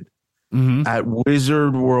about it at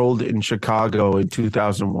Wizard World in Chicago in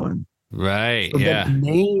 2001. Right. So the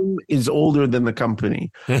name is older than the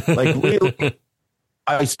company. Like, really,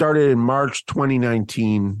 I started in March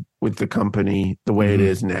 2019 with the company the way it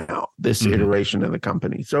is now, this iteration of the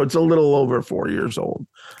company. So it's a little over 4 years old.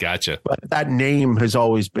 Gotcha. But that name has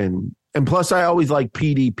always been, and plus I always like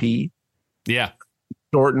PDP. Yeah.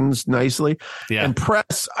 Shortens nicely. Yeah. And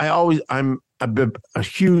press, I'm a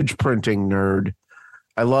huge printing nerd.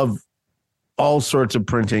 I love all sorts of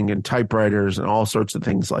printing and typewriters and all sorts of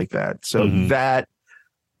things like that. So that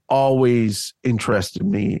always interested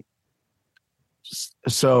me.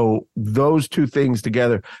 So those two things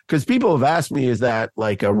together, because people have asked me, is that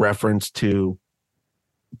like a reference to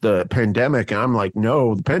the pandemic? And I'm like,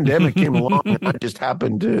 no, the pandemic came along and I just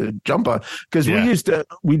happened to jump on, because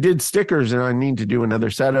we did stickers, and I need to do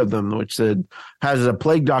another set of them, which has a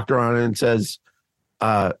plague doctor on it and says,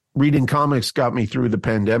 reading comics got me through the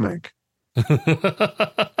pandemic.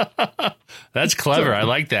 That's clever. I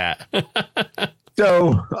like that.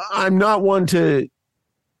 So I'm not one to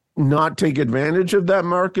not take advantage of that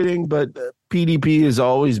marketing, but PDP has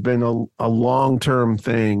always been a long-term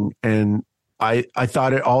thing. And I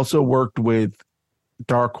thought it also worked with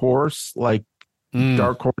Dark Horse, like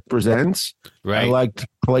Dark Horse Presents. Right. I liked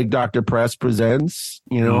Plague Doctor Press Presents.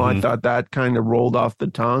 I thought that kind of rolled off the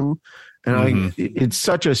tongue. And it's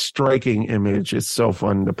such a striking image. It's so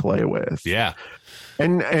fun to play with. Yeah.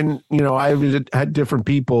 And I've had different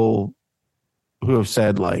people who have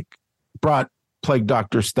said, like, brought Plague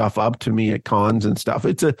Doctor stuff up to me at cons and stuff.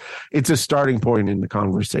 It's a starting point in the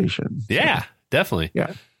conversation. Yeah, definitely.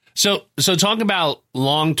 Yeah. So talk about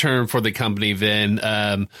long term for the company.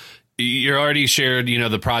 Then you already shared,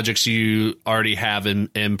 the projects you already have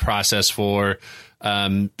in process for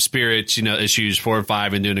Spirits, issues 4 and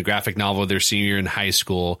 5, and doing a graphic novel their senior year in high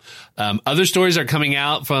school. Other stories are coming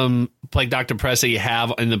out from Plague Doctor Press that you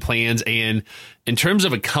have in the plans. And in terms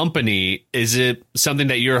of a company, is it something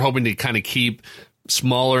that you're hoping to kind of keep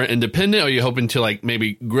smaller, independent, or are you hoping to like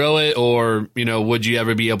maybe grow it? Or, would you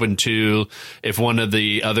ever be open to, if one of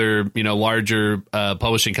the other, larger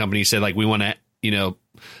publishing companies said, like, we want to,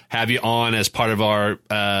 have you on as part of our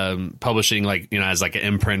publishing, like, as like an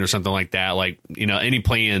imprint or something like that? Like, any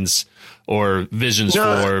plans or visions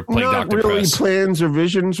for Plague Doctor Press? Not really plans or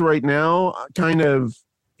visions right now. Kind of,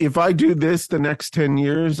 if I do this the next 10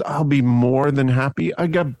 years, I'll be more than happy. I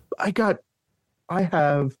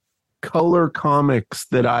have color comics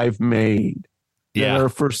that I've made that are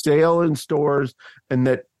for sale in stores and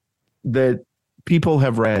that people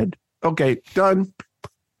have read. Okay, done.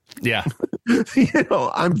 Yeah.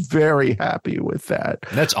 I'm very happy with that.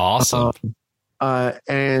 That's awesome.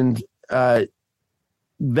 And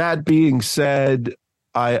that being said,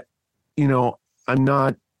 I'm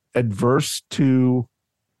not adverse to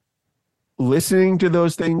listening to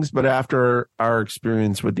those things, but after our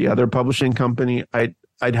experience with the other publishing company, I'd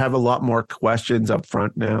have a lot more questions up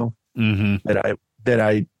front now. That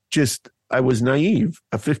I was naive,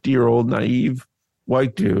 a 50-year-old naive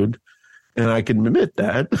white dude. And I can admit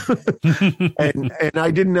that. and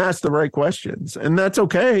I didn't ask the right questions. And that's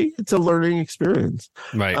okay. It's a learning experience.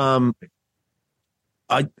 Right.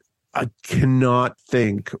 I cannot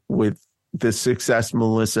think with the success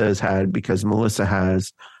Melissa has had, because Melissa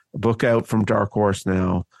has a book out from Dark Horse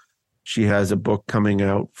now. She has a book coming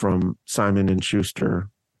out from Simon & Schuster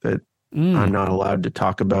that I'm not allowed to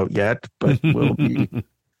talk about yet, but will be.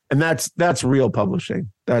 And that's real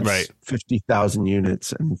publishing. That's 50,000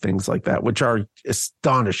 units and things like that, which are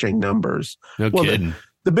astonishing numbers. No kidding.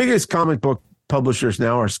 The biggest comic book publishers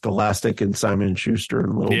now are Scholastic and Simon & Schuster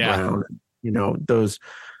and Little Brown. Those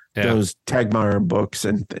Tegmeyer books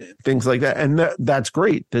and things like that. And that's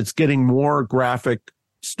great. That's getting more graphic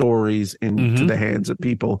stories into the hands of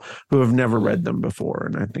people who have never read them before.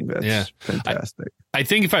 And I think that's fantastic. I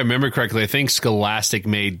think if I remember correctly, I think Scholastic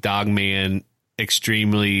made Dogman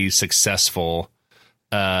extremely successful.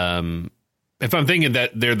 If I'm thinking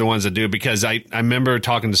that they're the ones that do it, because I remember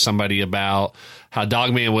talking to somebody about how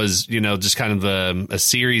Dogman was, just kind of a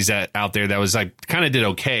series out there that was like kind of did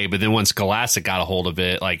okay, but then once Scholastic got a hold of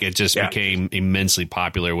it, like it just became immensely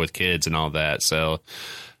popular with kids and all that. So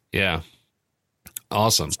yeah.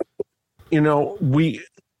 Awesome. We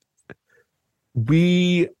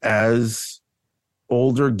as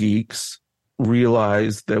older geeks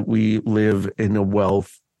realize that we live in a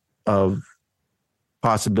wealth of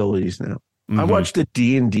possibilities now. Mm-hmm. I watched a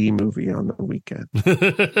D&D movie on the weekend. Okay.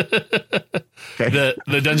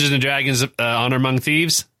 The Dungeons and Dragons Honor Among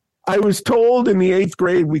Thieves? I was told in the 8th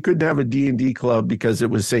grade we couldn't have a D&D club because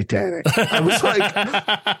it was satanic. I was like,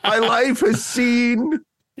 my life has seen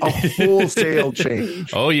a wholesale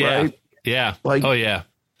change. Oh, yeah. Right? Yeah. Like, oh, yeah.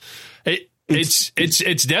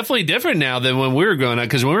 It's definitely different now than when we were growing up.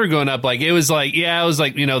 Because when we were growing up, like, it was like,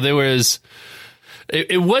 there was,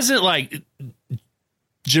 it wasn't like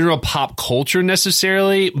general pop culture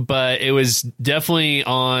necessarily, but it was definitely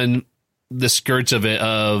on the skirts of it,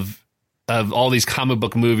 of all these comic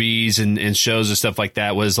book movies and shows and stuff like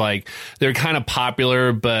that. Was like, they're kind of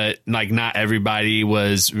popular, but like not everybody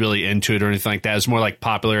was really into it or anything like that. It was more like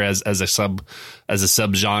popular as a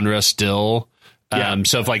subgenre still. Yeah.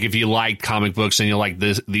 So if you like comic books and you like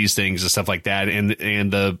these things and stuff like that,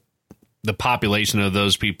 and the population of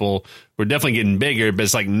those people were definitely getting bigger, but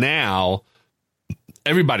it's like now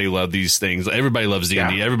everybody loves these things. Everybody loves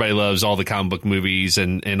D&D. Yeah. Everybody loves all the comic book movies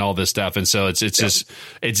and all this stuff. And so it's just,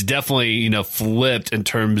 it's definitely, flipped in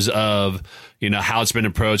terms of, how it's been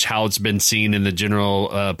approached, how it's been seen in the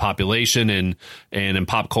general population and in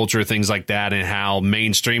pop culture, things like that, and how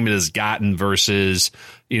mainstream it has gotten versus,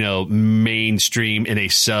 mainstream in a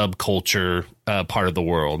subculture part of the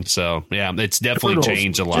world. So, yeah, it's definitely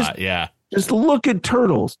changed a lot. Just look at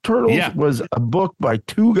Turtles. Turtles was a book by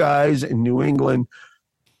two guys in New England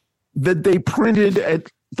that they printed at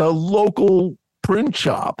the local print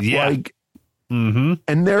shop. Yeah. And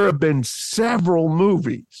there have been several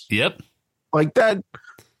movies. Yep. Like that.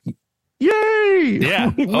 Yay.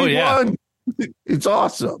 Yeah. We won. It's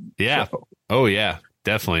awesome. Yeah. So. Oh, yeah,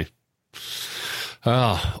 definitely.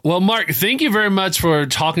 Oh, well, Mark, thank you very much for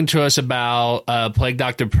talking to us about Plague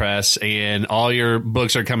Doctor Press, and all your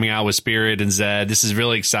books are coming out with Spirit and Zed. This is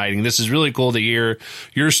really exciting. This is really cool to hear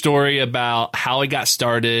your story about how it got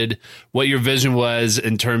started, what your vision was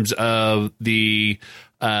in terms of the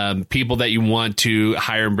people that you want to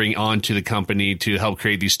hire and bring on to the company to help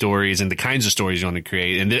create these stories and the kinds of stories you want to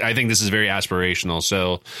create. And I think this is very aspirational.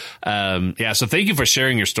 So, so thank you for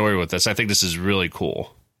sharing your story with us. I think this is really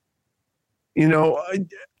cool.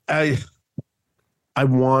 I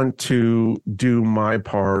want to do my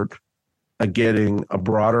part at getting a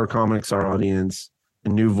broader comics audience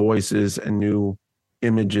and new voices and new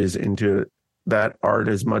images into that art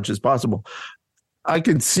as much as possible. I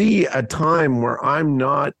could see a time where I'm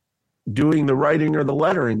not doing the writing or the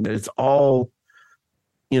lettering, that it's all,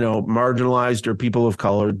 marginalized or people of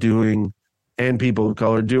color doing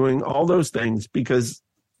all those things, because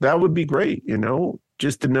that would be great,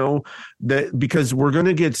 just to know that, because we're going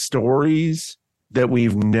to get stories that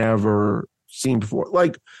we've never seen before,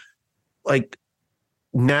 like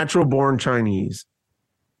Natural Born Chinese.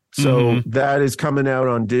 So that is coming out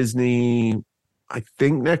on Disney, I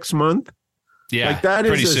think next month. Yeah, that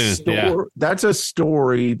pretty is soon. That's a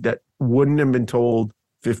story that wouldn't have been told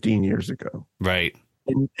 15 years ago. Right.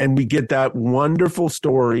 And we get that wonderful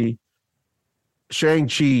story.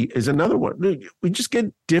 Shang-Chi is another one. We just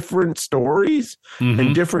get different stories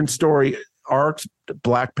and different story arcs.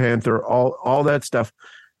 Black Panther, all that stuff.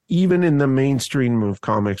 Even in the mainstream of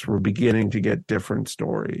comics, we're beginning to get different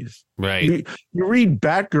stories. Right. You read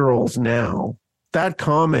Batgirls now. That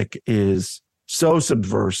comic is so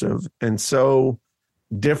subversive and so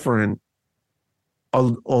different,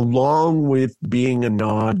 along with being a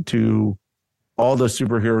nod to all the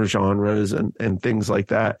superhero genres and things like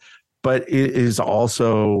that. But it is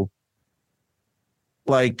also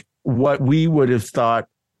like what we would have thought,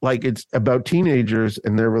 like it's about teenagers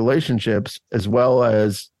and their relationships, as well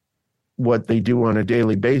as what they do on a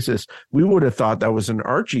daily basis. We would have thought that was an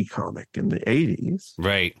Archie comic in the 80s.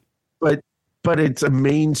 Right. But it's a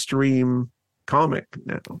mainstream comic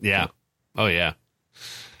now. Yeah. Oh, yeah.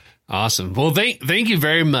 Awesome. Well, thank you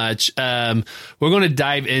very much. We're going to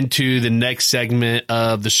dive into the next segment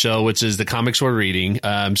of the show, which is the comics we're reading.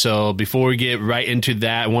 So before we get right into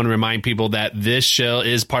that, I want to remind people that this show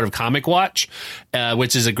is part of Comic Watch,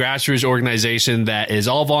 which is a grassroots organization that is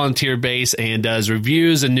all volunteer based and does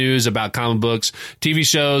reviews and news about comic books, TV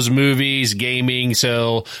shows, movies, gaming.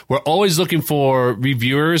 So we're always looking for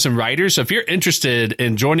reviewers and writers. So if you're interested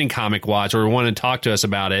in joining Comic Watch or want to talk to us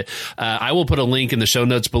about it, I will put a link in the show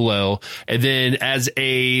notes below. show. And then as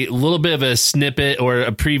a little bit of a snippet or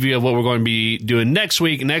a preview of what we're going to be doing next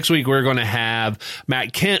week, we're going to have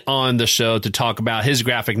Matt Kent on the show to talk about his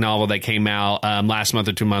graphic novel that came out last month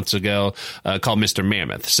or 2 months ago called Mr.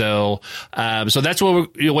 Mammoth. So that's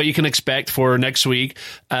what you can expect for next week.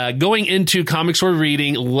 Going into Comics We're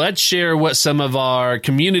Reading, let's share what some of our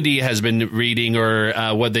community has been reading or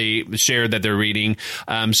what they shared that they're reading.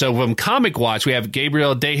 So from Comic Watch, we have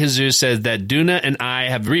Gabriel De Jesus says that Duna and I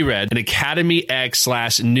have reread an Academy X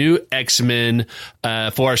 / New X-Men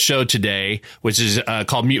for our show today, which is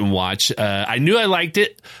called Mutant Watch. I knew I liked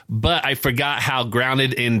it, but I forgot how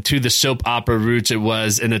grounded into the soap opera roots it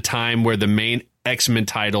was in a time where the main X-Men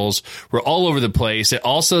titles were all over the place. It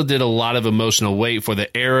also did a lot of emotional weight for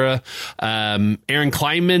the era. Aaron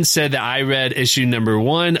Kleinman said that I read issue number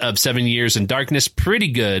 1 of 7 Years in Darkness. Pretty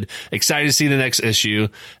good. Excited to see the next issue.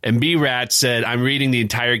 And B-Rat said, I'm reading the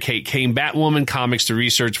entire Kate Kane Batwoman comics to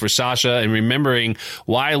research for Sasha and remembering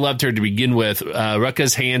why I loved her to begin with.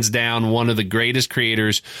 Rucka's hands down one of the greatest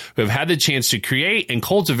creators who have had the chance to create and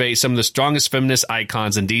cultivate some of the strongest feminist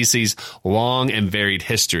icons in DC's long and varied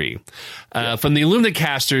history. From the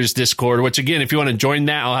Illuminacasters Discord, which again, if you want to join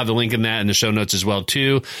that, I'll have the link in that in the show notes as well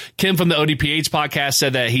too. Kim from the ODPH podcast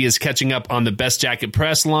said that he is catching up on the Best Jacket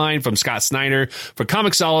Press line from Scott Snyder for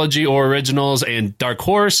Comixology or Originals and Dark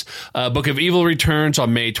Horse. Book of Evil returns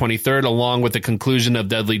on May 23rd, along with the conclusion of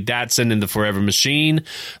Dudley Datsun and the Forever Machine.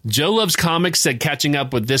 Joe Loves Comics said catching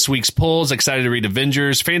up with this week's polls, excited to read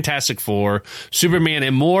Avengers, Fantastic Four, Superman,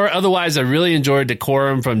 and more. Otherwise, I really enjoyed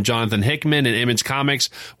Decorum from Jonathan Hickman and Image Comics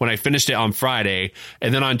when I finished it on Friday.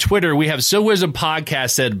 And then on Twitter, we have So Wizard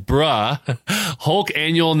Podcast said, bruh, Hulk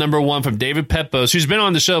Annual #1 from David Pepos, who's been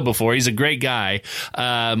on the show before. He's a great guy.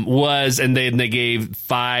 And they gave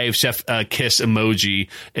 5 chef kiss emoji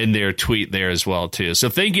in their tweet there as well, too. So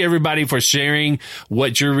thank you, everybody, for sharing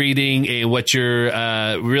what you're reading and what you're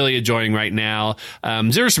really enjoying right now.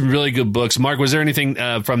 There are some really good books. Mark, was there anything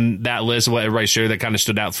from that list, what everybody shared, that kind of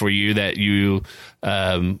stood out for you that you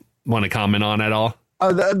want to comment on at all?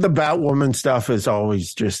 The Batwoman stuff is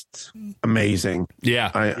always just amazing. Yeah.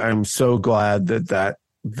 I'm so glad that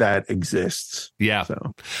exists. Yeah.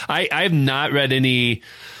 So I have not read any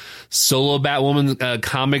solo Batwoman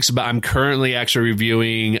comics, but I'm currently actually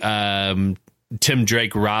reviewing Tim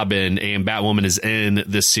Drake Robin, and Batwoman is in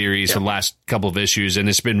this series for the last couple of issues, and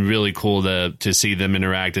it's been really cool to see them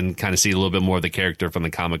interact and kind of see a little bit more of the character from the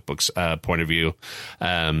comic books point of view.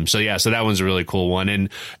 So that one's a really cool one.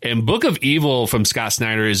 And Book of Evil from Scott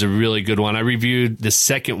Snyder is a really good one. I reviewed the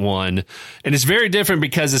second one, and it's very different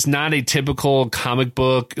because it's not a typical comic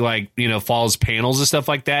book, like, Falls panels and stuff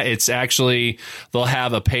like that. It's actually, they'll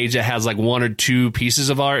have a page that has like 1 or 2 pieces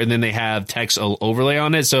of art, and then they have text overlay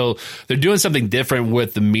on it. So they're doing something different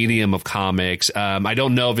with the medium of comics. I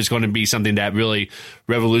don't know if it's going to be something that really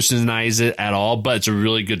revolutionizes it at all, but it's a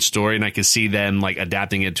really good story, and I can see them like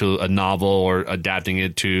adapting it to a novel or adapting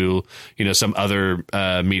it to some other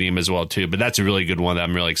medium as well too. But that's a really good one that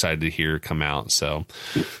I'm really excited to hear come out. So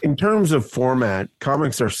in terms of format,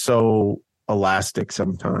 comics are so elastic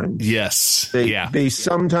sometimes. Yes. They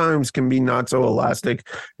sometimes can be not so elastic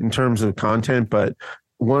in terms of content, but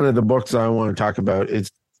one of the books I want to talk about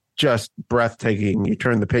is just breathtaking. You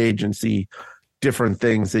turn the page and see different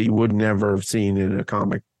things that you would never have seen in a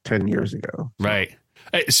comic 10 years ago. Right.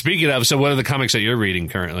 Hey, speaking of, so what are the comics that you're reading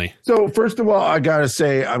currently? So first of all, I gotta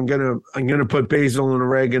say I'm gonna put Basil and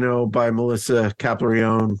Oregano by Melissa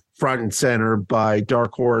Caplarione front and center by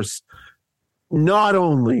Dark Horse. Not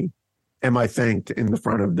only am I thanked in the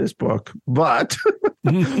front of this book, but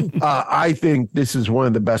I think this is one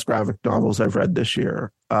of the best graphic novels I've read this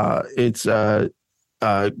year. It's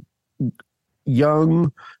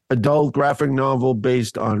young adult graphic novel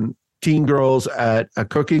based on teen girls at a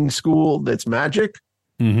cooking school that's magic.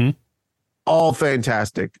 Mm-hmm. All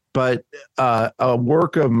fantastic, but a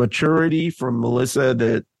work of maturity from Melissa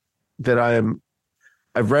that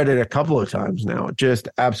I've read it a couple of times now. Just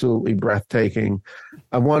absolutely breathtaking.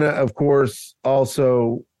 I want to, of course,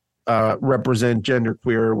 also represent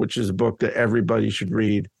Genderqueer, which is a book that everybody should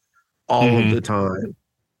read all of the time.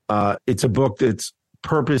 It's a book that's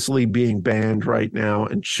purposely being banned right now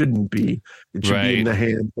and shouldn't be. It should be in the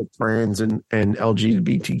hands of trans and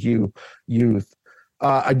LGBTQ youth.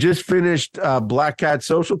 I just finished Black Cat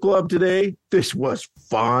Social Club today. This was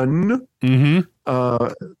fun.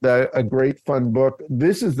 A great fun book.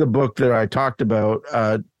 This is the book that I talked about.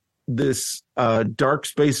 This Dark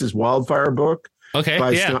Spaces Wildfire book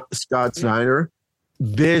by Scott Snyder.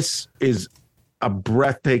 This is a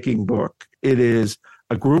breathtaking book. It is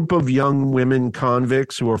a group of young women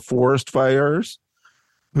convicts who are forest fires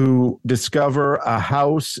who discover a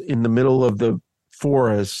house in the middle of the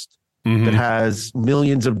forest that has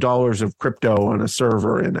millions of dollars of crypto on a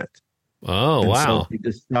server in it. Oh, wow. So they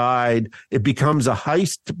decide it becomes a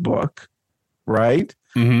heist book, right?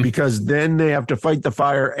 Because then they have to fight the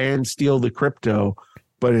fire and steal the crypto,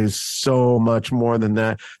 but it's so much more than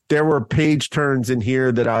that. There were page turns in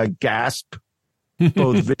here that I gasped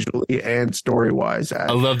both visually and story-wise at.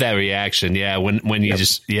 I love that reaction. Yeah, when you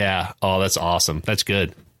just, oh, that's awesome. That's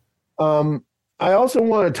good. I also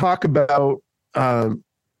want to talk about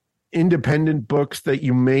independent books that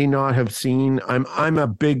you may not have seen. I'm a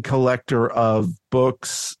big collector of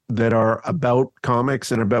books that are about comics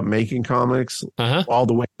and about making comics, all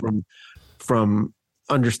the way from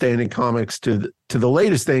understanding comics to the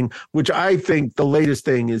latest thing, which I think the latest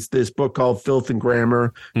thing is this book called Filth and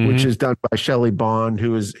Grammar, which is done by Shelley Bond,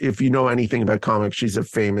 who is, if you know anything about comics, she's a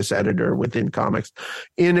famous editor within comics.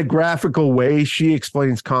 In a graphical way, she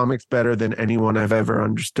explains comics better than anyone I've ever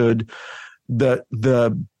understood.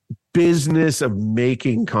 The business of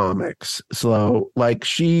making comics. So like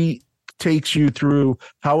she takes you through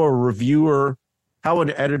how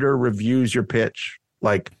an editor reviews your pitch.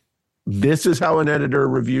 Like, this is how an editor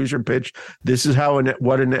reviews your pitch. This is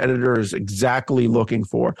what an editor is exactly looking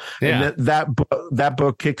for. Yeah. And that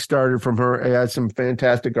book kickstarted from her. It has some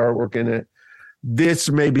fantastic artwork in it. This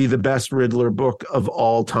may be the best Riddler book of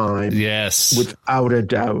all time. Yes, without a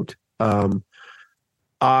doubt.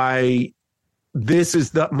 This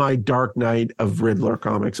is my Dark Knight of Riddler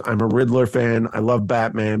comics. I'm a Riddler fan. I love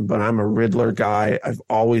Batman, but I'm a Riddler guy. I've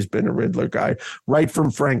always been a Riddler guy, right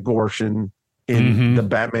from Frank Gorshin in the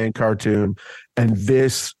Batman cartoon. And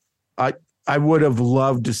this, I would have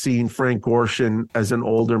loved to seen Frank Gorshin as an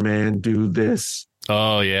older man do this.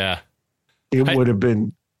 Oh, yeah. It would have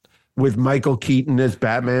been, with Michael Keaton as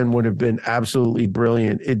Batman, would have been absolutely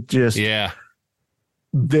brilliant. It just,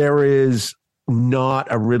 there is not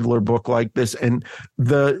a Riddler book like this, and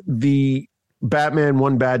the Batman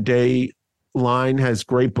One Bad Day line has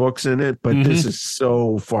great books in it, but this is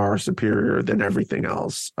so far superior than everything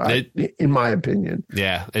else, in my opinion.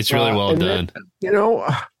 Yeah, it's really well done.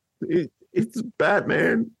 Then, it's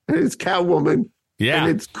Batman and it's Catwoman. Yeah,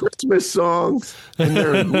 and it's Christmas songs, and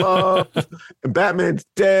they're in love, and Batman's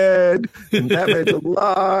dead, and Batman's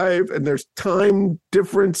alive, and there's time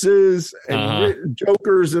differences, and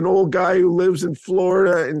Joker's an old guy who lives in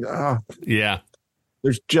Florida, and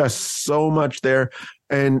there's just so much there.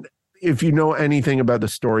 And if you know anything about the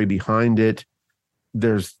story behind it,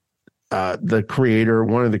 there's the creator,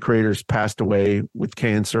 one of the creators passed away with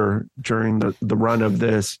cancer during the run of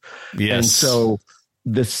this. Yes. And so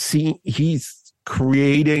the scene, he's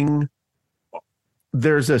creating,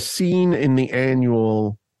 there's a scene in the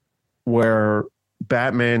annual where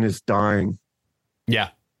Batman is dying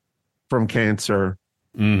from cancer,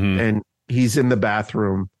 and he's in the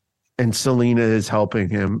bathroom and Selina is helping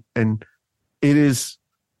him, and it is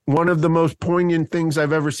one of the most poignant things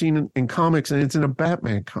I've ever seen in comics, and it's in a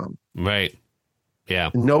Batman comic. Right. Yeah.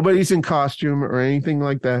 Nobody's in costume or anything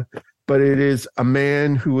like that, but it is a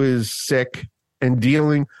man who is sick and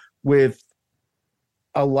dealing with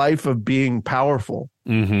a life of being powerful.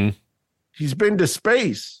 He's been to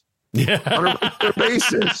space on a regular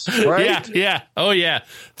basis, right? Yeah. Oh, yeah.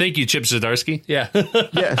 Thank you, Chip Zdarsky. Yeah.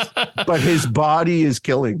 Yes. But his body is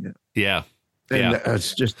killing him. Yeah. And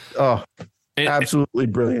it's just, absolutely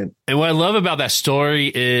brilliant. And what I love about that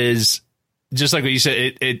story is, just like what you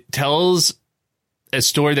said, it tells a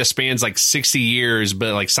story that spans like 60 years,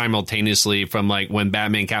 but like simultaneously from like when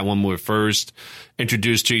Batman and Catwoman were first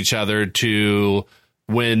introduced to each other to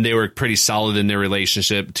when they were pretty solid in their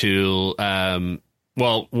relationship to,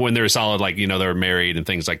 when they were solid, like, they were married and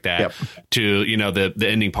things like that, to, the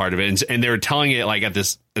ending part of it. And they were telling it like at the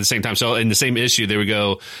same time. So in the same issue, they would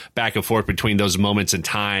go back and forth between those moments in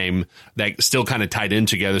time that still kind of tied in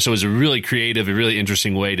together. So it was a really creative, a really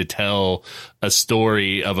interesting way to tell a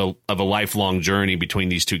story of a lifelong journey between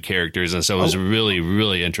these two characters. And so it was really,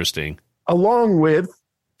 really interesting. Along with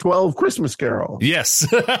 12 Christmas Carol.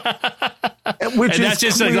 Yes. And that's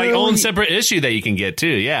just clearly, like own separate issue that you can get too.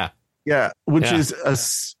 Yeah. Yeah. Which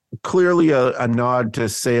is clearly a nod to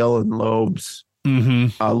Sale and Loeb's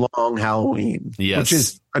Long Halloween. Yes. Which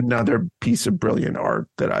is another piece of brilliant art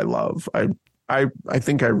that I love. I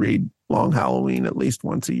think I read Long Halloween at least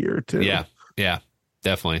once a year too. Yeah. Yeah.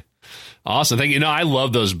 Definitely. Awesome. Thank you. I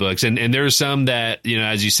love those books. And there's some that,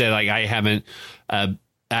 as you said, like I haven't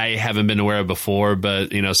I haven't been aware of before,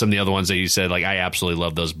 but some of the other ones that you said, like, I absolutely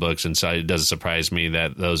love those books, and so it doesn't surprise me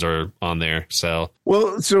that those are on there. So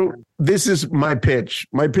this is my pitch.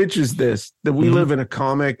 My pitch is this: that we live in a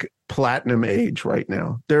comic platinum age right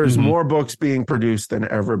now. There's more books being produced than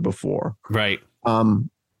ever before. Right.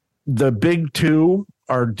 The big two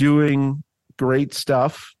are doing great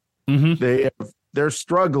stuff. They're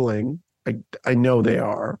struggling. I know they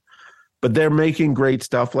are, but they're making great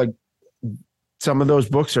stuff. Like, some of those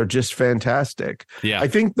books are just fantastic. Yeah. I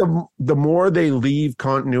think the more they leave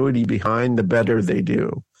continuity behind, the better they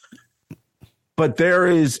do. But there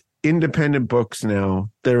is independent books now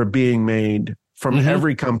that are being made from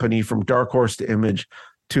every company, from Dark Horse to Image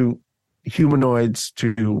to Humanoids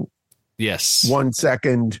to 1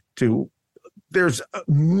 Second to, there's a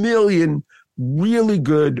million really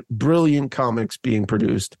good, brilliant comics being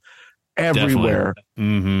produced everywhere.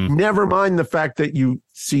 Never mind the fact that you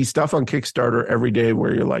see stuff on Kickstarter every day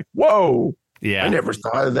where you're like, whoa, I never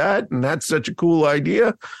thought of that, and that's such a cool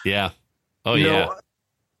idea. And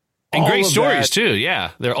great stories too.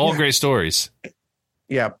 They're all great stories.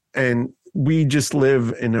 And we just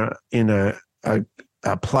live in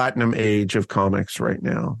a platinum age of comics right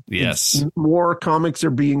now. Yes. More comics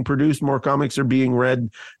are being produced, more comics are being read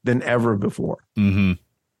than ever before.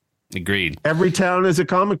 Agreed. Every town is a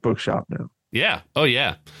comic book shop now. Yeah. Oh,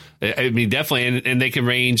 yeah. I mean, definitely. And they can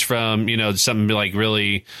range from, something like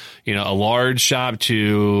really, a large shop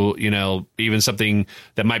to, even something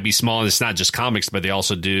that might be small. And it's not just comics, but they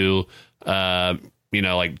also do,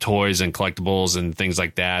 like toys and collectibles and things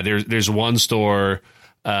like that. There's one store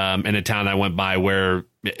in a town I went by where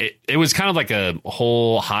it was kind of like a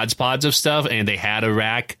whole hodgepodge of stuff, and they had a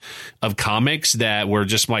rack of comics that were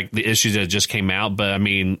just like the issues that just came out. But I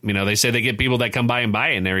mean, they say they get people that come by and buy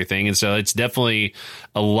it and everything, and so it's definitely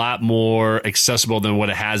a lot more accessible than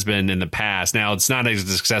what it has been in the past. Now, it's not as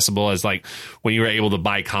accessible as like when you were able to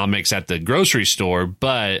buy comics at the grocery store,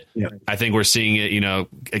 but I think we're seeing it,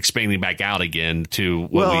 expanding back out again to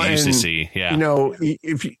what we used to see. Yeah,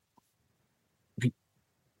 if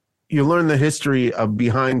you learn the history of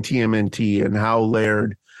behind TMNT and how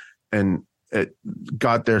Laird and it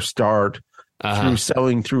got their start through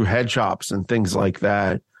selling through head shops and things like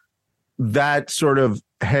that. That sort of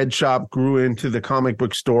head shop grew into the comic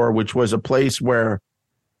book store, which was a place where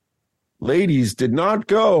ladies did not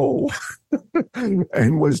go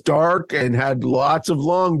and was dark and had lots of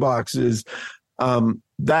long boxes.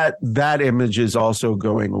 That image is also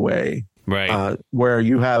going away. Right. Where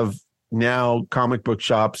you have now comic book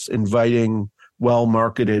shops inviting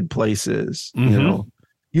well-marketed places. You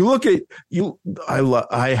look at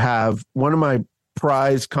I have one of my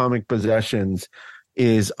prized comic possessions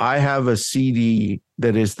is I have a CD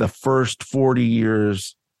that is the first 40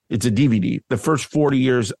 years. It's a DVD, the first 40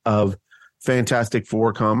 years of Fantastic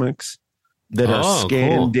Four comics that are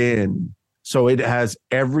scanned in. So it has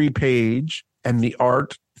every page and the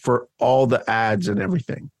art for all the ads and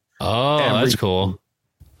everything. That's cool.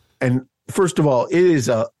 And first of all, it is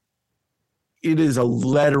a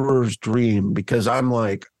letterer's dream, because I'm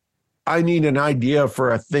like, I need an idea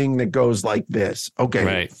for a thing that goes like this. Okay,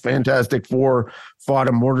 right. Fantastic Four fought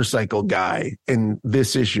a motorcycle guy in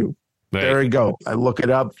this issue. Right. There we go. I look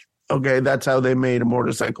it up. Okay, that's how they made a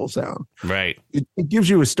motorcycle sound. Right. It gives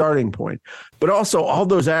you a starting point. But also all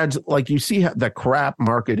those ads, like you see the crap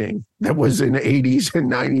marketing that was in 80s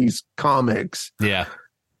and 90s comics. Yeah.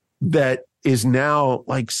 That is now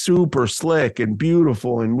like super slick and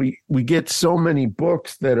beautiful, and we get so many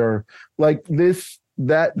books that are like this.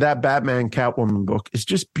 That Batman Catwoman book is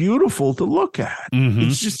just beautiful to look at.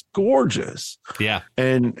 It's just gorgeous. Yeah.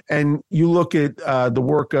 And you look at the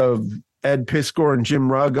work of Ed Piskor and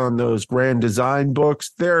Jim Rugg on those Grand Design books.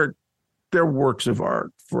 They're works of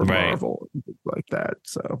art for Marvel and things like that.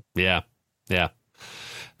 So yeah.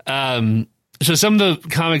 So some of the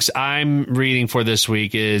comics I'm reading for this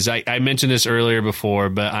week is, I mentioned this earlier before,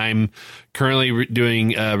 but I'm currently doing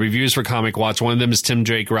reviews for Comic Watch. One of them is Tim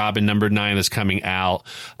Drake Robin #9 that's coming out.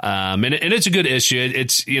 And it's a good issue.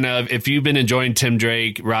 It's, if you've been enjoying Tim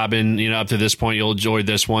Drake Robin, up to this point, you'll enjoy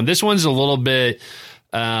this one. This one's a little bit,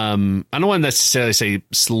 I don't want to necessarily say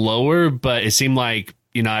slower, but it seemed like,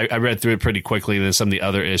 I read through it pretty quickly than some of the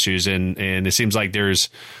other issues. And it seems like there's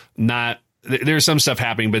some stuff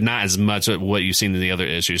happening, but not as much of what you've seen in the other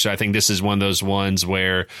issues. So I think this is one of those ones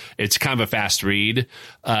where it's kind of a fast read.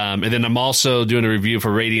 And then I'm also doing a review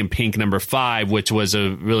for Radiant Pink #5, which was a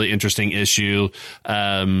really interesting issue.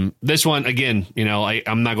 This one, again,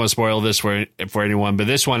 I'm not going to spoil this for anyone, but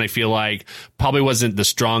this one I feel like probably wasn't the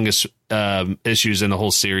strongest issues in the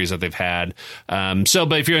whole series that they've had.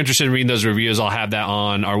 But if you're interested in reading those reviews, I'll have that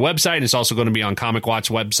on our website. It's also going to be on Comic Watch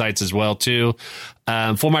websites as well, too.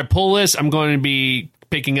 For my pull list, I'm going to be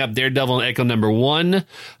picking up Daredevil and Echo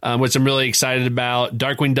 #1, which I'm really excited about.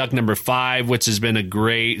 Darkwing Duck #5, which has been a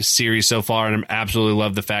great series so far, and I absolutely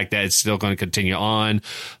love the fact that it's still going to continue on.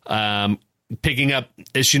 Picking up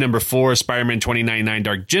issue #4, Spider-Man 2099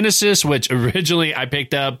 Dark Genesis, which originally I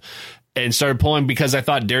picked up and started pulling because I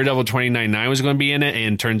thought Daredevil 2099 was going to be in it,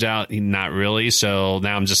 and turns out not really. So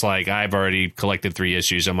now I'm just like, I've already collected 3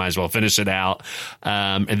 issues, so I might as well finish it out.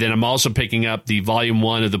 And then I'm also picking up the volume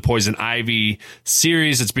 1 of the Poison Ivy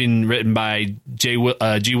series. It's been written by G.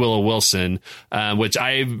 Willow Wilson, which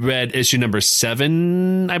I read issue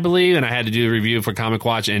 #7, I believe, and I had to do a review for Comic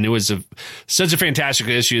Watch, and it was such a fantastic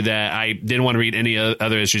issue that I didn't want to read any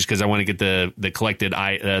other issues because I want to get the collected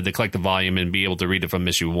volume and be able to read it from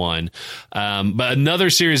issue 1. But another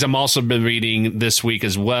series I'm also been reading this week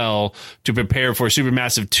as well to prepare for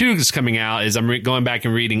Supermassive 2 that's coming out is I'm going back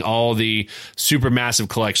and reading all the Supermassive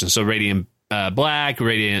collections. So Radiant Black,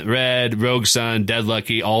 Radiant Red, Rogue Sun, Dead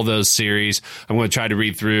Lucky, all those series. I'm going to try to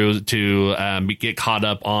read through to get caught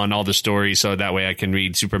up on all the stories so that way I can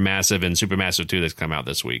read Supermassive and Supermassive 2 that's come out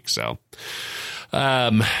this week. So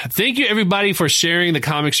thank you everybody for sharing the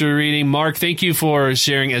comics you're reading. Mark, thank you for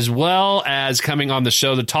sharing as well as coming on the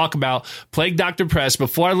show to talk about Plague Doctor Press.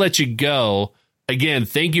 Before I let you go, again,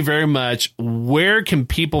 thank you very much. Where can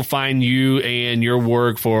people find you and your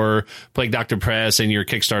work for Plague Doctor Press and your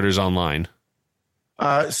Kickstarters online?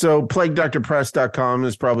 So plaguedoctorpress.com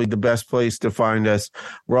is probably the best place to find us.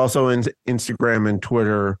 We're also in Instagram and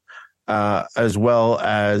Twitter. As well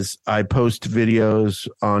as I post videos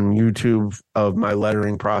on YouTube of my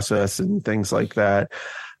lettering process and things like that.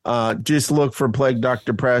 Just look for Plague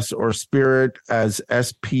Doctor Press or Spirit as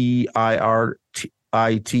SPIRIT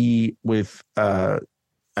with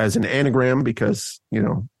as an anagram because,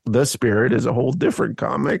 The Spirit is a whole different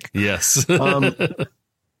comic. Yes.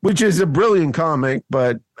 Which is a brilliant comic,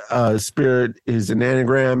 but Spirit is an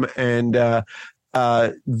anagram, and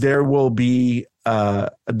there will be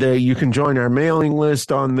there you can join our mailing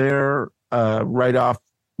list on there right up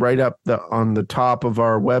on the top of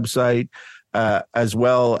our website, as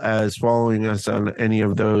well as following us on any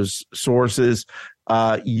of those sources.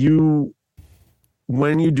 When you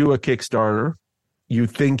do a Kickstarter, you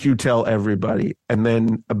think you tell everybody, and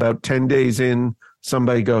then about 10 days in,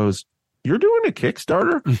 somebody goes, "You're doing a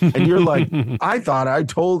Kickstarter?" And you're like, "I thought I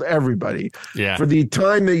told everybody." Yeah. For the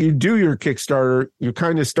time that you do your Kickstarter, you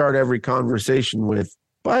kind of start every conversation with,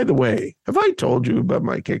 "By the way, have I told you about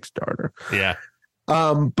my Kickstarter?" Yeah.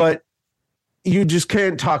 But you just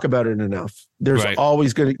can't talk about it enough. There's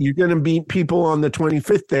always you're going to meet people on the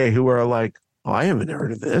 25th day who are like, "Oh, I haven't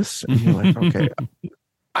heard of this." And you're like, "Okay."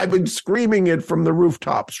 I've been screaming it from the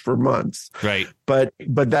rooftops for months. Right. But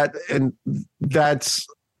that's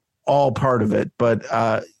all part of it. But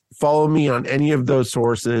follow me on any of those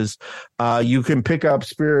sources. You can pick up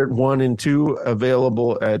Spirit 1 and 2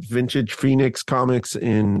 available at Vintage Phoenix Comics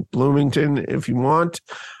in Bloomington if you want,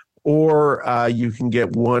 or you can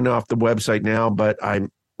get one off the website now. But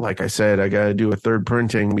like I said, I got to do a third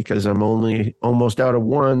printing because I'm only almost out of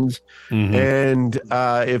ones. Mm-hmm. And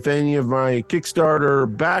if any of my Kickstarter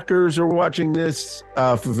backers are watching this,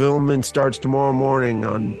 fulfillment starts tomorrow morning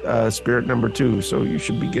on Spirit #2. So you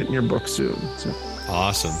should be getting your book soon. So.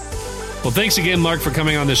 Awesome. Well, thanks again, Mark, for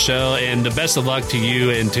coming on the show, and the best of luck to you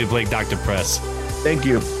and to Plague Doctor Press. Thank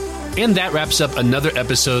you. And that wraps up another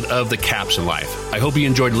episode of The Caption Life. I hope you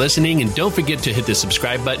enjoyed listening, and don't forget to hit the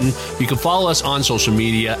subscribe button. You can follow us on social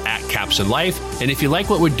media at Caption Life. And if you like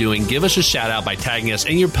what we're doing, give us a shout out by tagging us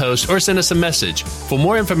in your post or send us a message. For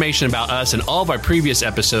more information about us and all of our previous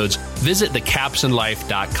episodes, visit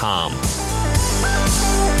thecaptionlife.com.